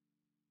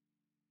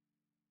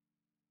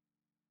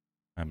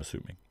 I'm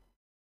assuming.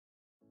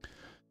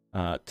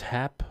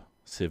 Tap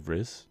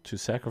Sivris to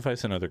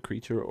sacrifice another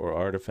creature or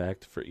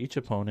artifact for each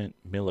opponent,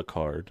 mill a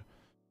card.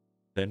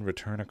 Then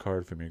return a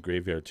card from your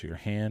graveyard to your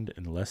hand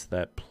unless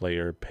that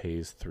player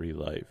pays 3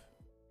 life.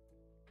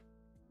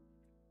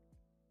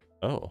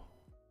 Oh.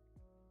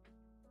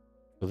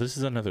 So this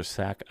is another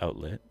sack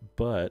outlet,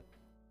 but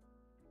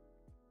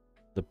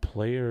the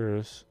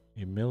players,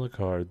 you mill a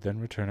card, then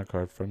return a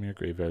card from your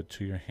graveyard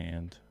to your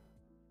hand.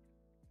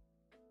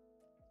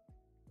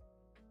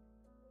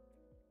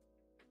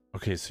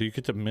 Okay, so you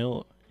get to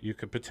mill, you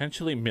could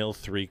potentially mill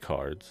 3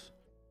 cards.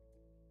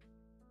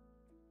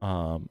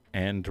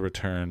 And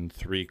return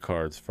 3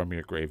 cards from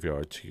your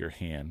graveyard to your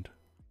hand.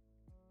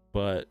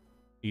 But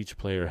each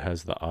player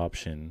has the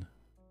option.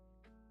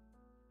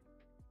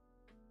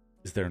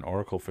 Is there an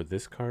oracle for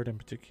this card in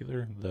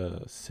particular?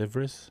 The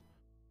Sivris?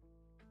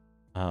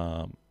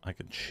 I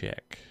can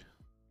check.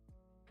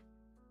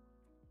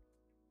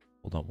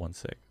 Hold on one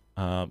sec.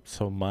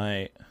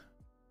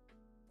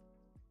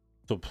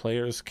 So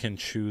players can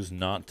choose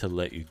not to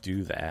let you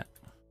do that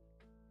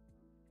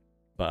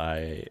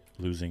by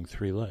losing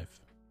 3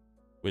 life,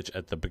 which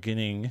at the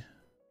beginning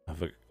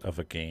of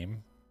a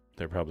game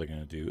they're probably going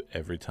to do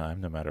every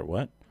time, no matter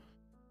what.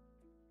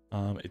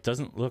 It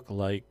doesn't look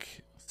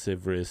like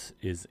Sivris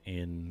is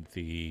in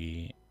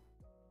the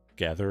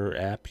Gatherer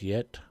app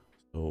yet,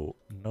 so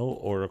no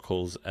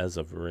oracles as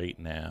of right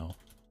now.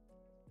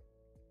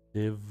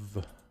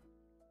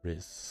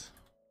 Sivris.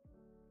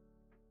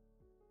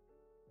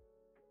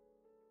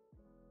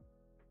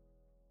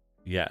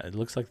 Yeah, it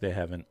looks like they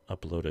haven't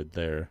uploaded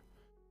their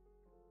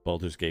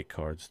Baldurs Gate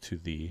cards to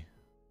the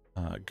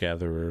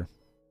Gatherer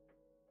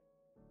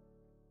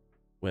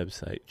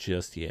website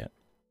just yet.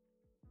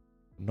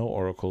 No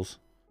oracles.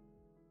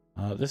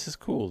 This is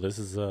cool. This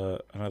is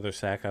another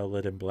sack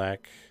outlet in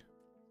black.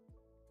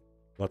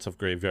 Lots of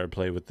graveyard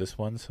play with this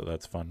one, so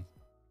that's fun.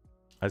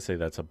 I'd say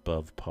that's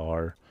above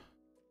par.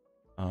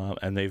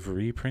 And they've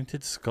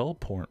reprinted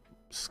Skullport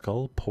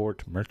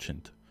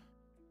Merchant.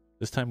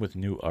 This time with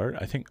new art.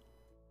 I think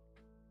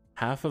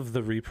half of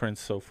the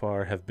reprints so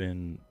far have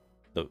been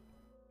the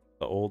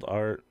old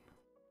art.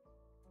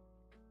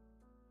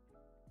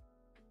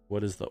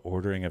 What is the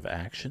ordering of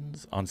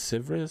actions on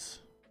Sivris?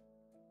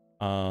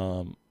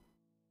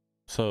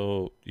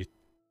 So you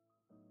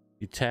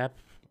tap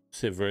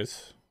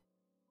Sivris,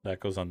 that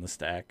goes on the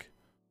stack.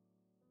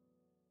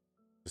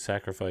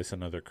 Sacrifice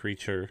another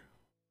creature,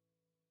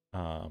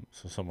 so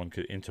someone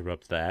could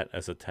interrupt that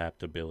as a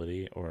tapped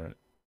ability or an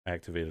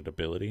activated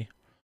ability.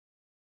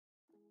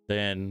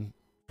 Then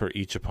for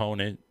each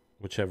opponent,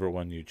 whichever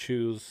one you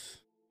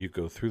choose, you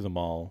go through them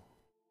all.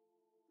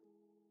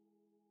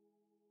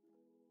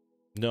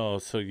 No,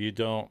 so you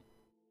don't.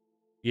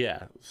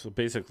 Yeah, so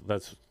basically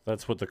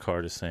that's what the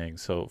card is saying.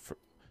 So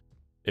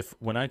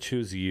when I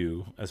choose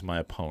you as my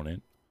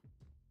opponent,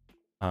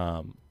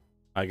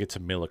 I get to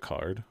mill a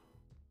card.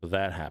 So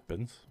that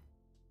happens.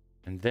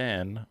 And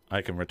then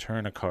I can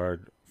return a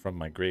card from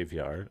my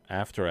graveyard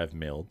after I've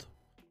milled,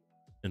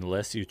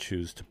 unless you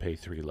choose to pay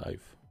 3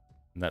 life.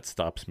 And that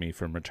stops me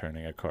from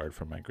returning a card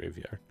from my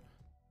graveyard.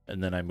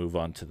 And then I move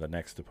on to the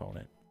next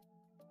opponent.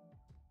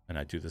 And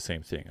I do the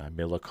same thing. I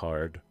mill a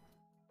card.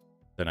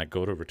 Then I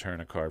go to return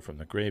a card from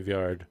the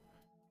graveyard,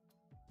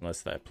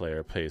 unless that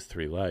player pays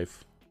 3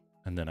 life.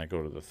 And then I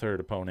go to the third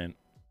opponent.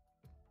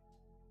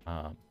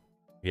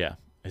 Yeah,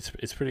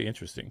 it's pretty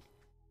interesting.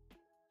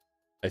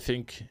 I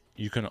think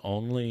you can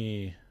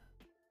only...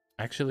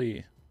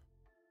 Actually...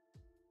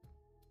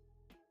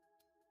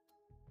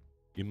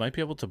 You might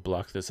be able to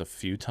block this a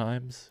few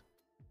times.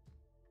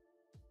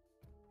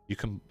 You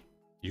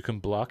can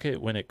block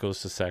it when it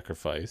goes to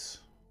sacrifice.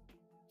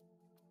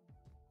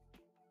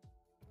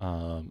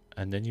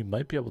 And then you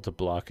might be able to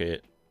block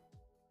it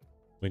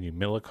when you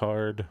mill a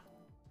card.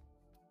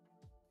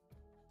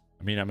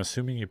 I mean, I'm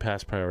assuming you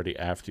pass priority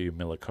after you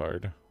mill a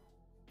card.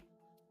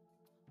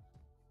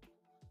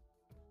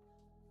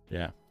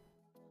 Yeah.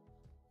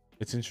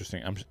 It's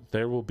interesting.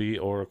 There will be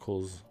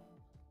oracles,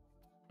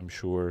 I'm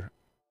sure.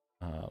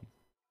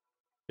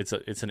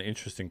 It's an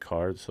interesting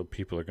card, so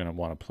people are going to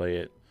want to play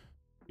it.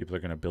 People are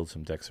going to build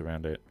some decks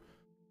around it.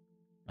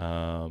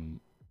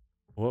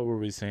 What were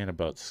we saying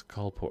about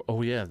Skullport?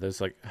 Oh yeah,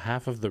 there's like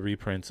half of the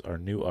reprints are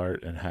new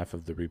art and half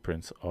of the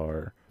reprints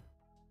are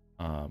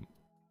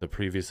the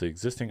previously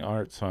existing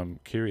art, so I'm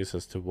curious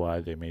as to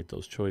why they made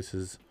those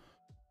choices.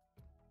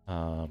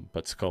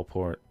 But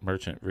Skullport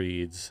Merchant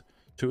reads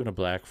 2 and a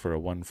black for a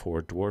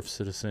 1/4 dwarf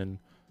citizen.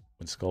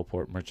 When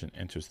Skullport Merchant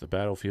enters the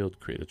battlefield,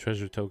 create a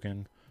treasure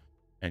token,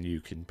 and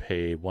you can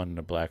pay 1 and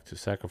a black to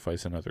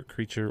sacrifice another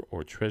creature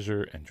or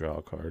treasure and draw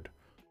a card.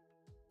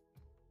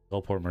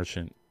 Skullport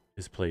Merchant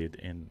is played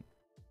in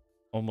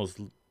almost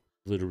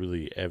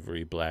literally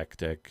every black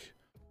deck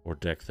or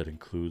deck that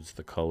includes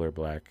the color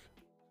black.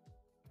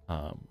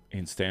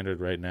 in standard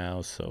right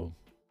now, so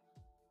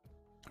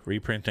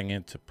reprinting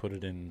it to put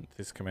it in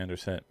this commander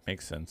set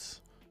makes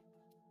sense.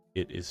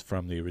 It is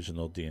from the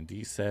original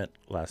D&D set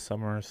last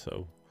summer,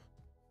 so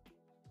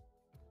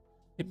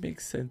it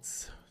makes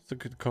sense. It's a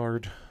good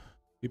card.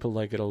 People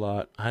like it a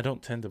lot. I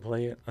don't tend to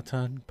play it a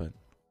ton, but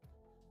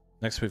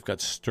next we've got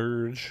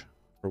Sturge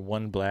for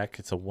 1 black.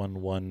 It's a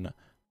 1/1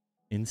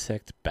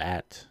 insect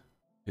bat.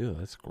 Ew,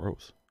 that's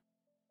gross.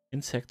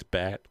 Insect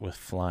bat with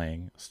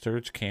flying.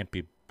 Sturge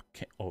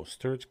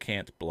Sturge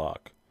can't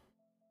block.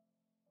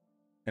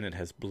 And it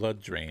has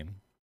blood drain.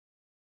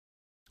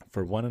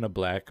 For 1 and a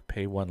black,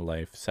 pay 1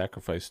 life,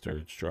 sacrifice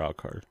Sturge, draw a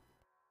card.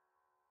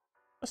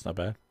 That's not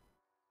bad.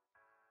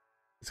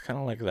 It's kind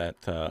of like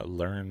that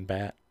Learn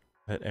bat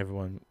that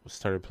everyone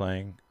started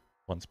playing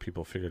once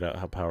people figured out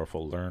how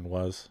powerful Learn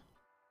was.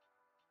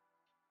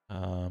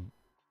 2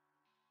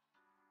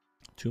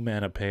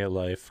 mana, pay a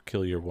life,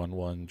 kill your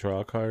 1/1, draw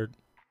a card.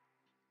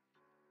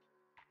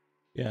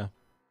 Yeah.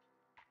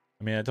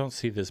 I mean, I don't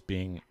see this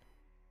being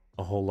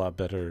a whole lot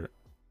better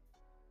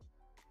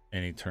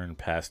any turn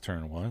past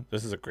turn 1.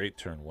 This is a great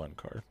turn 1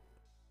 card.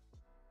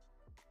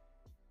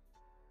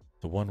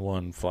 The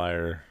 1/1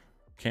 flyer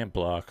can't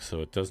block, so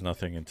it does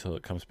nothing until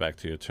it comes back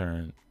to your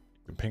turn.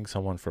 You can ping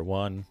someone for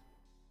 1,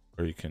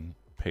 or you can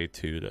pay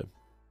 2 to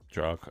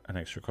draw an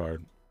extra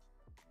card.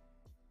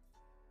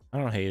 I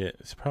don't hate it.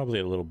 It's probably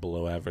a little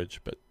below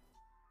average,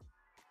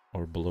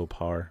 or below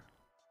par.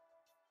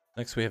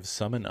 Next we have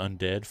Summon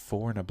Undead,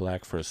 4 and a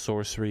black for a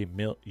sorcery.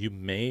 You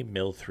may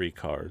mill 3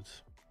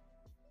 cards.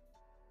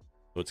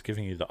 So it's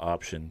giving you the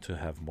option to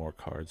have more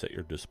cards at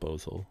your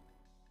disposal.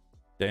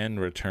 Then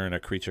return a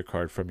creature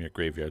card from your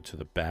graveyard to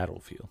the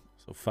battlefield.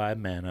 So 5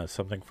 mana,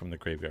 something from the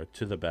graveyard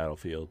to the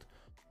battlefield.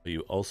 But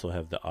you also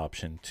have the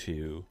option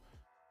to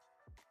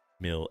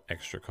mill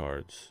extra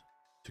cards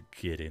to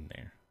get in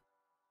there.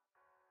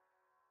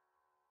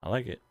 I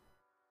like it.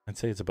 I'd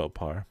say it's about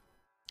par.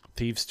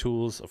 Thieves'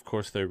 Tools, of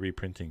course they're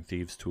reprinting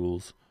Thieves'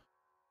 Tools.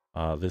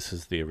 This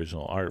is the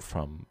original art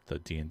from the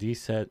D&D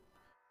set.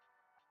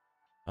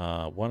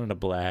 1 and a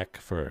black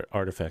for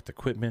artifact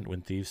equipment.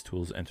 When Thieves'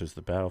 Tools enters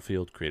the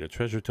battlefield, create a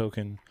treasure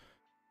token.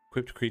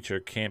 Equipped creature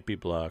can't be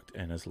blocked,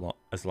 and as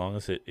long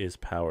as it is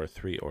power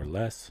 3 or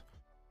less.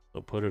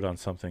 So put it on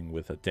something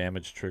with a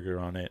damage trigger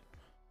on it,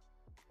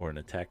 or an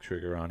attack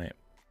trigger on it,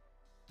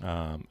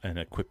 and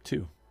equip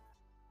 2.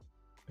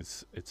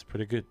 It's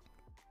pretty good.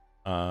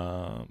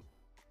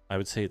 I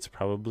would say it's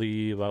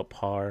probably about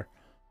par.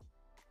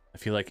 I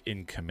feel like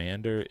in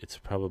Commander, it's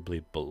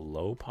probably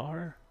below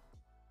par.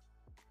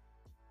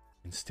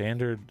 In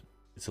Standard,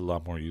 it's a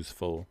lot more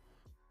useful.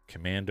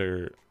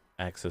 Commander,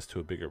 access to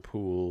a bigger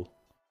pool.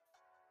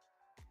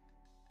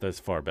 There's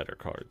far better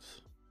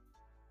cards.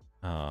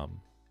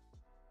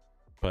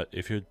 But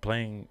if you're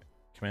playing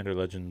Commander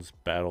Legends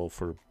Battle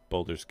for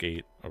Baldurs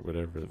Gate, or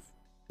whatever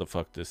the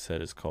fuck this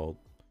set is called,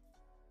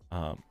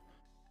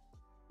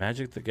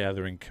 Magic the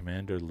Gathering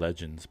Commander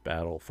Legends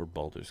Battle for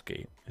Baldurs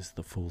Gate is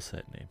the full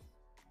set name.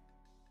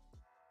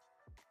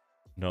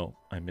 No,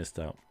 I missed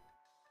out.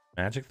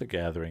 Magic the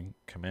Gathering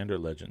Commander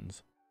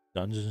Legends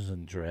Dungeons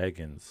and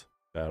Dragons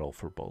Battle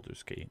for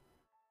Baldurs Gate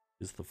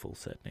is the full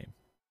set name.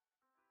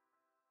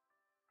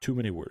 Too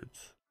many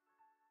words.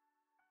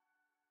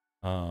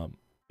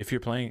 If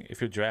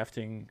you're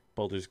drafting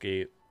Baldur's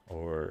Gate,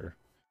 or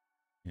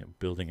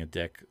building a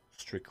deck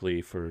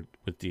strictly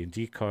with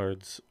D&D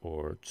cards,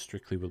 or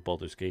strictly with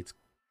Baldur's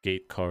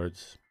Gate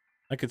cards,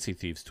 I could see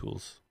Thieves'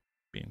 Tools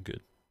being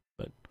good.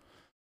 But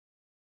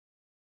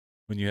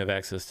when you have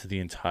access to the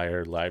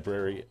entire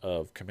library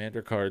of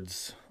Commander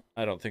cards,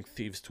 I don't think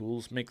Thieves'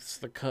 Tools makes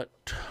the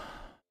cut.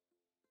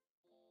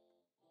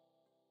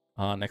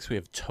 Next we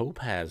have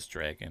Topaz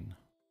Dragon.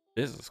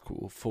 This is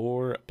cool.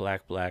 4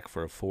 black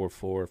for a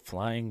 4/4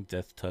 flying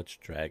death touch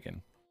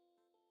dragon.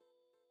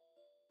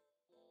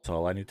 That's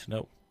all I need to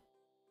know.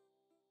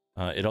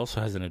 It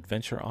also has an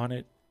adventure on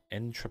it.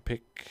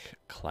 Entropic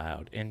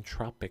Cloud.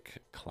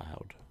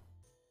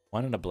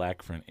 1 and a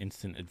black for an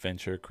instant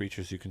adventure.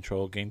 Creatures you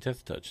control gain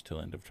death touch till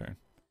end of turn.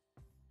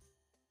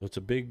 So it's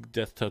a big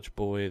death touch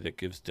boy that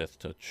gives death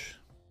touch.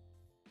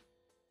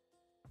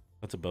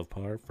 That's above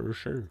par for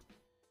sure.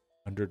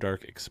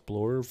 Underdark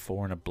Explorer,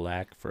 4 and a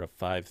black for a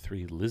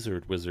 5/3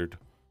 Lizard Wizard.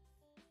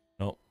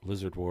 No,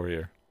 Lizard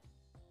Warrior.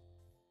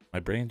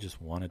 My brain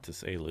just wanted to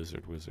say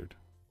Lizard Wizard.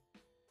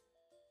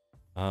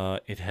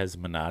 It has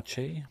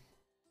Menache,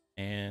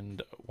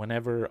 and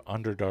whenever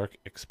Underdark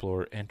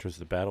Explorer enters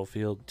the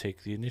battlefield,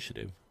 take the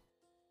initiative.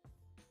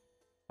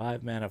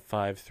 5 mana,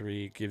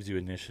 5/3, gives you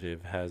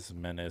initiative, has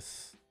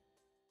menace.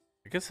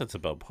 I guess that's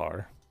about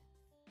par.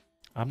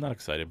 I'm not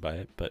excited by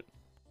it, but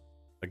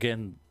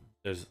again,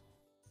 there's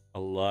a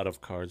lot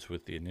of cards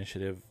with the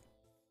initiative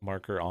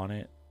marker on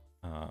it.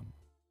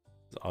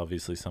 It's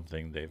obviously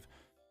something they've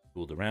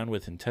fooled around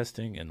with in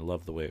testing and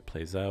love the way it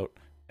plays out.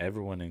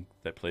 Everyone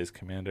that plays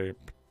Commander,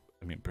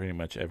 I mean pretty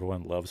much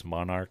everyone, loves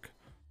Monarch.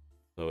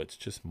 So it's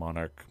just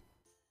Monarch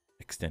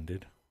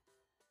extended.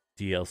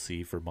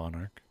 DLC for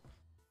Monarch.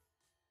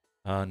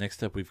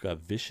 Next up, we've got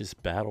Vicious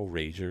Battle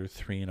Rager,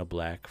 3 and a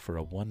black for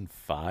a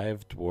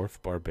 1/5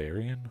 dwarf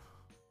barbarian.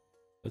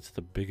 That's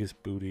the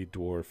biggest booty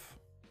dwarf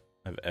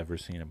I've ever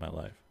seen in my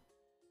life.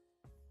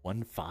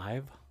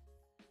 1/5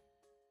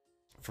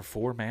 for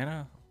 4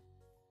 mana.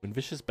 When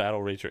Vicious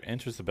Battle Rager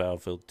enters the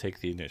battlefield, take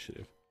the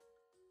initiative.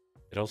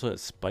 It also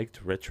has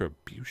Spiked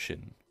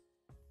Retribution.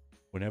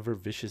 Whenever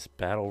Vicious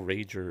Battle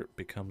Rager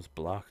becomes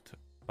blocked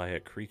by a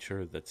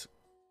creature,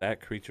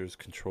 that creature's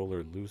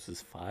controller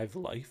loses 5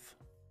 life.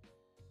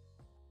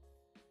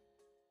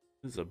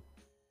 This is a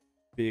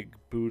big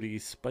booty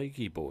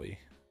spiky boy.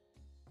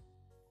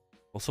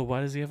 Also,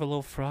 why does he have a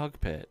little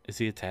frog pet? Is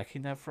he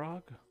attacking that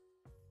frog?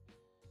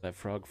 Is that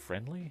frog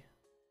friendly?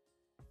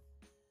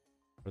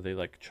 Are they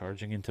like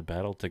charging into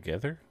battle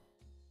together?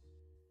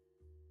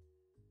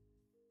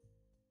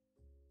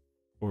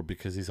 Or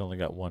because he's only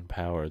got 1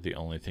 power, the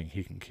only thing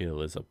he can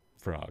kill is a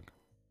frog?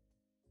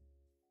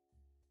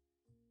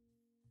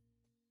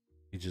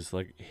 He just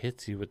like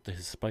hits you with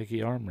his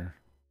spiky armor.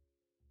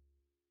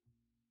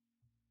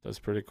 That's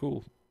pretty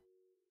cool.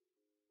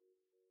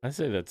 I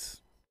say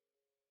that's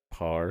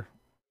par.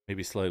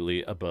 Maybe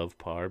slightly above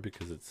par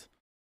because it's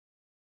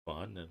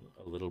fun and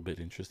a little bit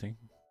interesting.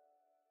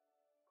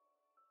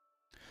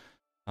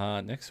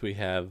 Next we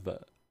have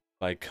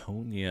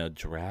Viconia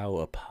Drow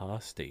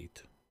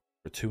Apostate.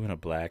 For 2 and a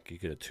black, you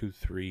get a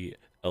 2/3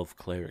 Elf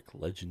Cleric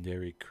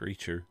legendary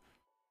creature.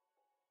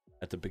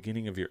 At the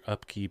beginning of your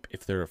upkeep,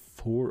 if there are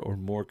 4 or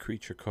more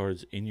creature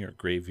cards in your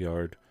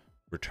graveyard,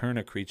 return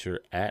a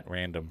creature at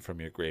random from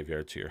your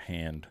graveyard to your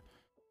hand.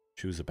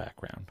 Choose a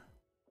background.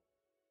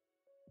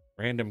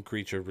 Random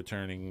creature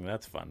returning,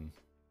 that's fun.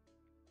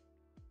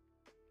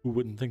 Who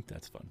wouldn't think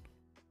that's fun?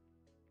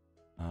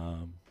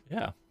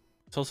 Yeah.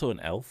 It's also an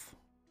elf.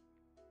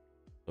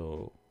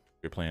 So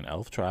if you're playing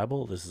elf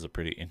tribal, this is a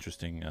pretty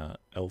interesting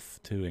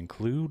elf to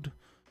include.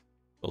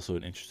 Also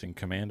an interesting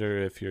commander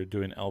if you're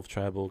doing elf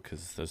tribal,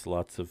 because there's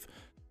lots of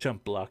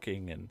jump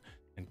blocking and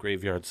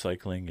graveyard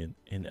cycling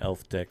in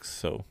elf decks,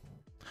 so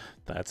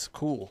that's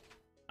cool.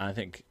 I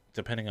think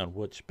depending on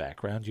which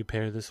background you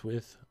pair this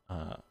with,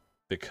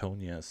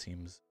 Viconia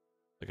seems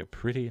like a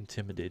pretty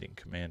intimidating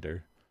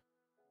commander.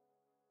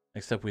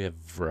 Next up we have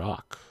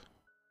Vrock.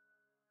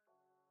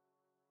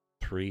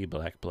 3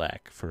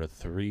 black for a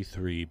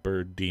 3/3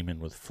 bird demon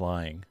with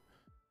flying.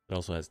 It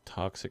also has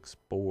toxic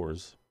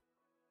spores.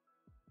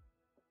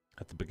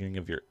 At the beginning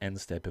of your end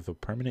step, if a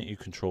permanent you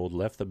controlled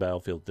left the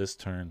battlefield this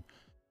turn,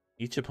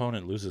 each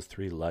opponent loses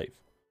 3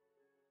 life.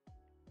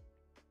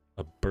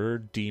 A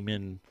bird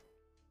demon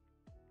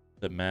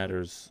that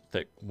matters,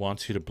 that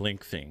wants you to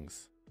blink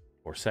things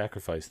or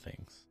sacrifice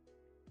things.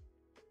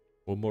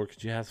 What more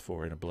could you ask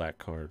for in a black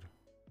card?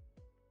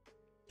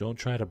 Don't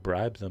try to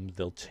bribe them,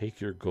 they'll take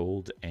your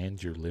gold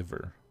and your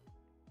liver.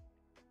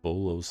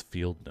 Volo's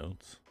Field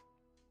Notes.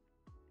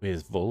 Wait,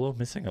 is Volo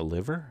missing a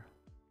liver?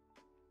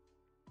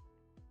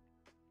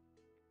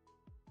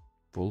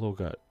 Volo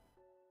got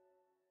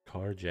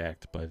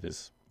carjacked by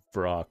this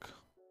Vrock.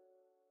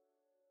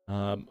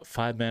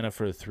 5 mana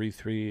for a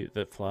 3/3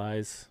 that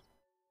flies.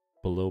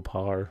 Below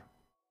par.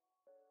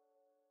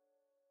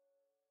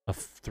 A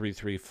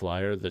 3/3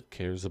 flyer that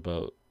cares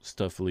about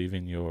stuff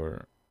leaving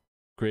your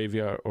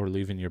graveyard or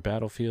leaving your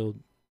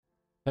battlefield.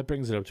 That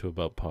brings it up to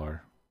about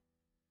par.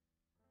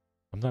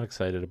 I'm not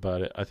excited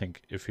about it. I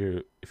think if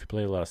you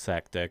play a lot of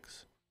sack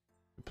decks,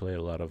 you play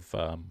a lot of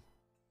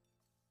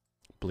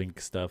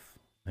blink stuff,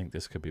 I think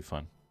this could be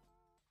fun.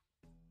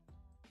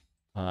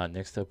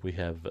 Next up we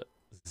have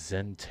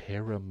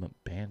Zentarum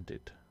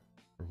Bandit.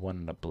 For 1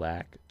 and a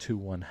black,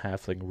 2/1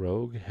 halfling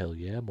rogue. Hell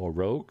yeah, more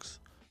rogues.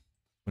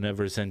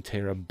 Whenever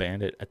Zentarum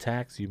Bandit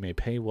attacks, you may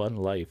pay 1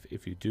 life.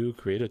 If you do,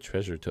 create a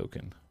treasure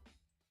token.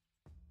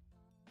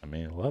 I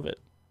mean, love it.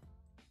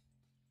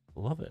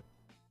 Love it.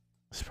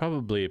 It's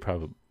probably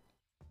par.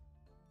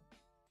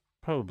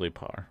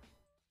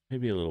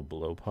 Maybe a little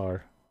below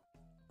par.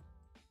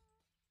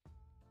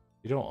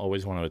 You don't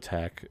always want to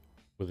attack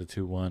with a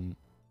 2/1.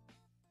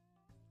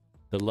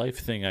 The life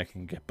thing I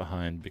can get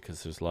behind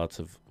because there's lots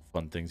of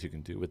fun things you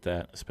can do with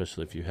that,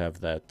 especially if you have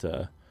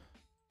that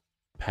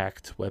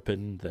packed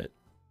weapon that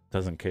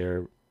doesn't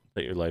care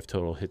that your life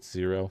total hits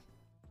 0.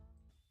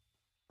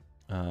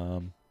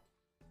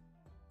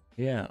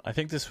 Yeah, I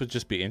think this would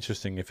just be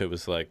interesting if it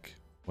was like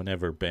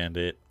whenever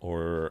Bandit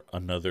or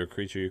another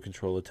creature you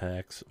control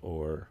attacks,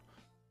 or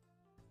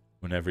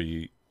whenever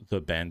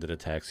the Bandit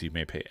attacks, you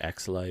may pay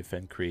X life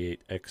and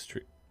create X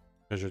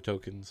treasure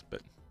tokens,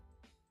 but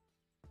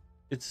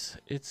it's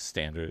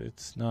standard.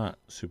 It's not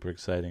super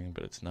exciting,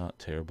 but it's not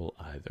terrible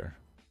either.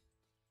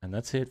 And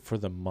that's it for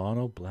the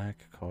mono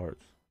black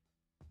cards.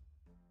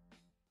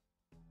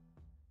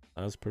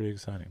 That was pretty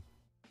exciting.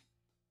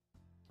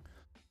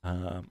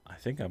 I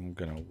think I'm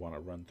gonna want to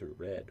run through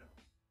red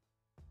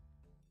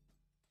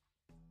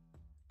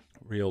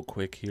real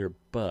quick here,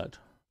 but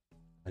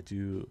I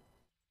do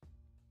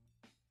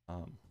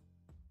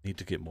need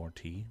to get more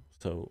tea.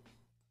 So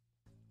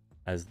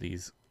as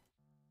these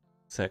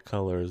set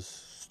colors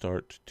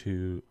start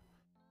to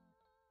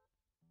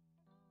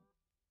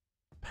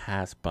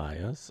pass by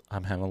us.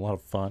 I'm having a lot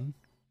of fun.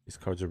 These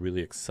cards are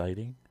really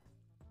exciting.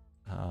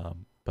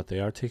 But they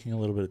are taking a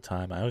little bit of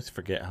time. I always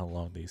forget how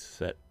long these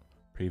set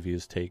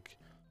previews take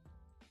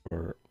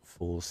for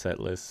full set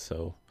lists.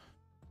 So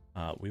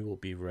we will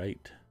be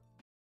right